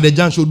son is at the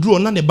junction. Drew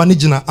on the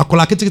banijina,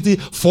 akola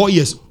 4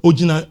 years.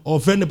 Ojina, or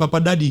friend papa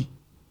daddy.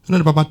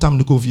 And papa tam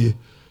the kovie.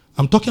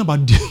 I'm talking about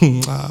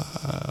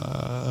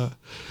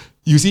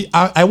you see,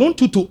 I want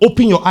you to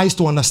open your eyes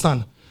to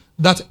understand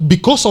that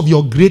because of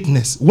your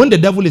greatness, when the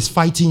devil is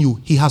fighting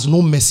you, he has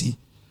no mercy.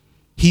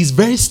 He is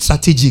very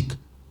strategic.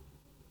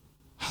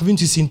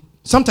 Haven't you seen?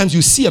 Sometimes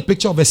you see a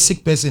picture of a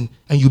sick person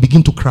and you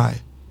begin to cry.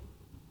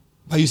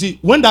 But you see,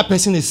 when that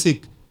person is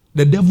sick,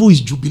 the devil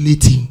is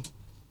jubilating.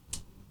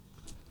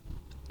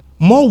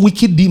 More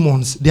wicked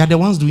demons, they are the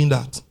ones doing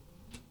that.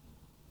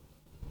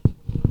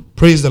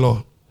 Praise the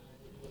Lord.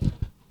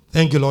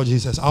 Thank you, Lord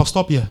Jesus. I'll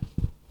stop here.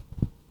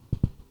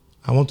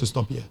 I want to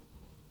stop here.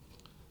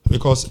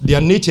 Because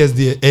their natures,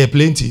 they are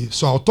plenty.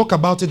 So I'll talk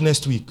about it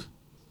next week.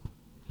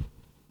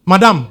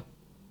 Madam,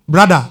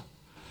 brother,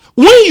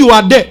 when you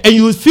are there and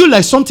you feel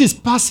like something is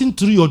passing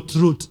through your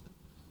throat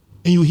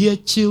and you hear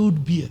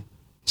chilled beer,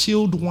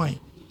 chilled wine,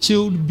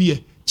 chilled beer,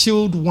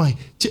 chilled wine,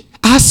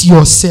 ask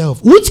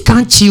yourself, which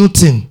kind of chilled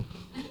thing?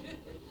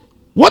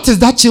 What is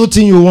that chilled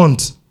thing you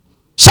want?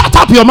 Shut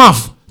up your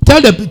mouth. Tell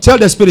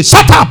the spirit,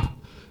 shut up.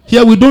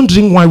 Here we don't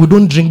drink wine, we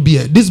don't drink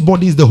beer. This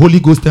body is the Holy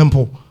Ghost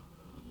temple.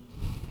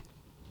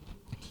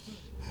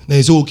 Then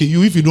you say, okay,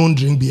 if you don't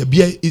drink beer,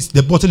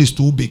 the bottle is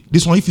too big.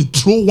 This one, if you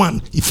throw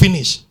one, it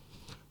finish.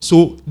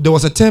 So there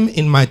was a term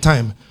in my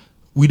time,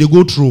 we they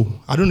go through.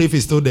 I don't know if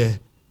it's still there.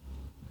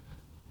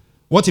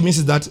 What it means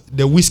is that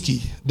the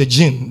whiskey, the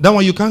gin, that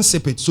one you can't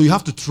sip it, so you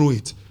have to throw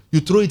it. You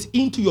throw it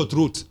into your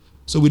throat.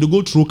 So we they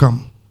go through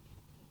come.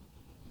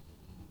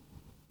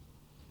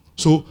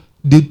 So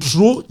they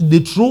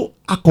throw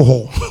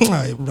alcohol.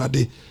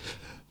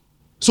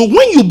 So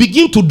when you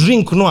begin to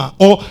drink, Noah,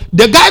 or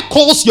the guy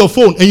calls your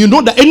phone, and you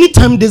know that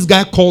anytime this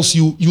guy calls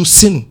you, you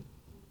sin.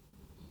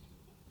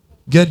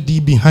 Get thee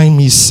behind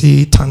me,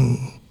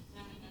 Satan.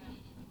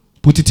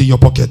 Put it in your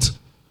pocket.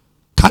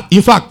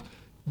 In fact,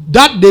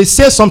 that they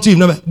say something,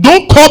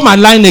 don't call my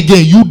line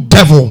again, you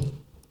devil.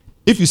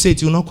 If you say it,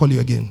 he will not call you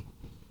again.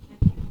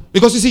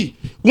 Because you see,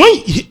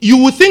 when you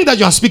will think that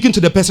you are speaking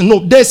to the person, no,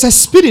 there's a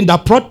spirit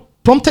that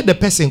prompted the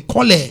person,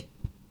 call her.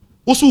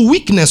 Also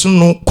weakness,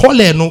 no, call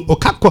her, no, or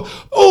cat call.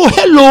 Oh,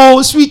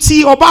 hello,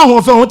 sweetie, or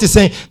what is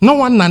saying? No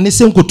one na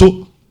same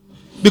koto.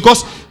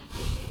 Because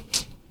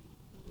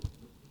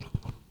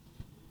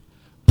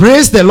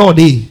praise the Lord,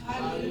 eh?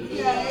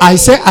 I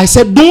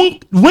said,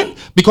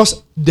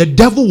 because the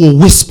devil will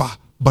whisper,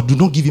 but do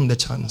not give him the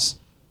chance.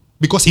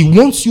 Because he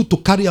wants you to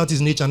carry out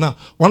his nature. Now,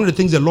 one of the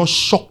things the Lord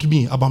shocked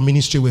me about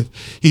ministry with,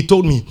 he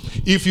told me,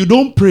 if you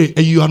don't pray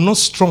and you are not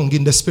strong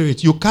in the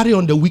spirit, you carry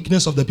on the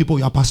weakness of the people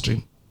you are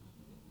pastoring.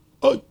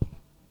 Oh.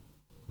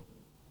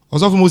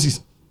 Moses.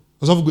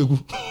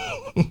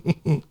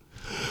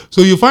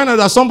 So you find out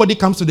that somebody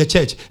comes to the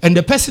church and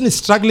the person is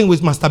struggling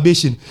with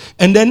masturbation,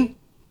 and then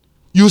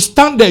you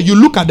stand there, you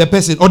look at the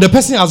person, or the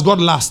person has got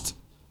last.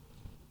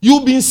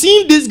 You've been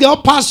seeing this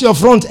girl pass your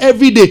front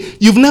every day.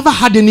 You've never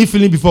had any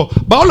feeling before.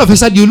 But all of a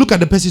sudden, you look at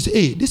the person and say,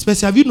 hey, this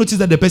person, have you noticed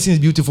that the person is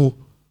beautiful?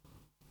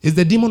 It's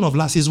the demon of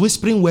lust. He's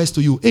whispering words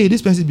to you. Hey,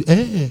 this person is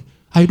hey,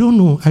 I don't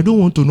know. I don't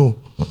want to know.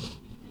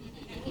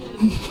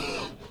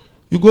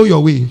 You go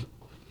your way.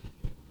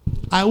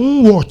 I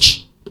won't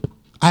watch.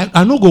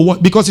 I not go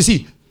watch. Because you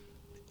see,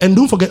 and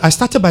don't forget, I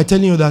started by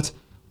telling you that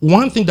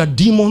one thing that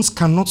demons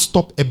cannot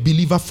stop a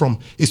believer from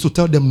is to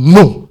tell them,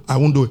 no, I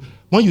won't do it.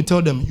 When you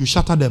tell them, you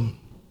shatter them.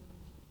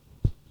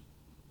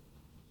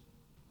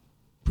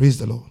 Praise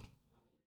the Lord.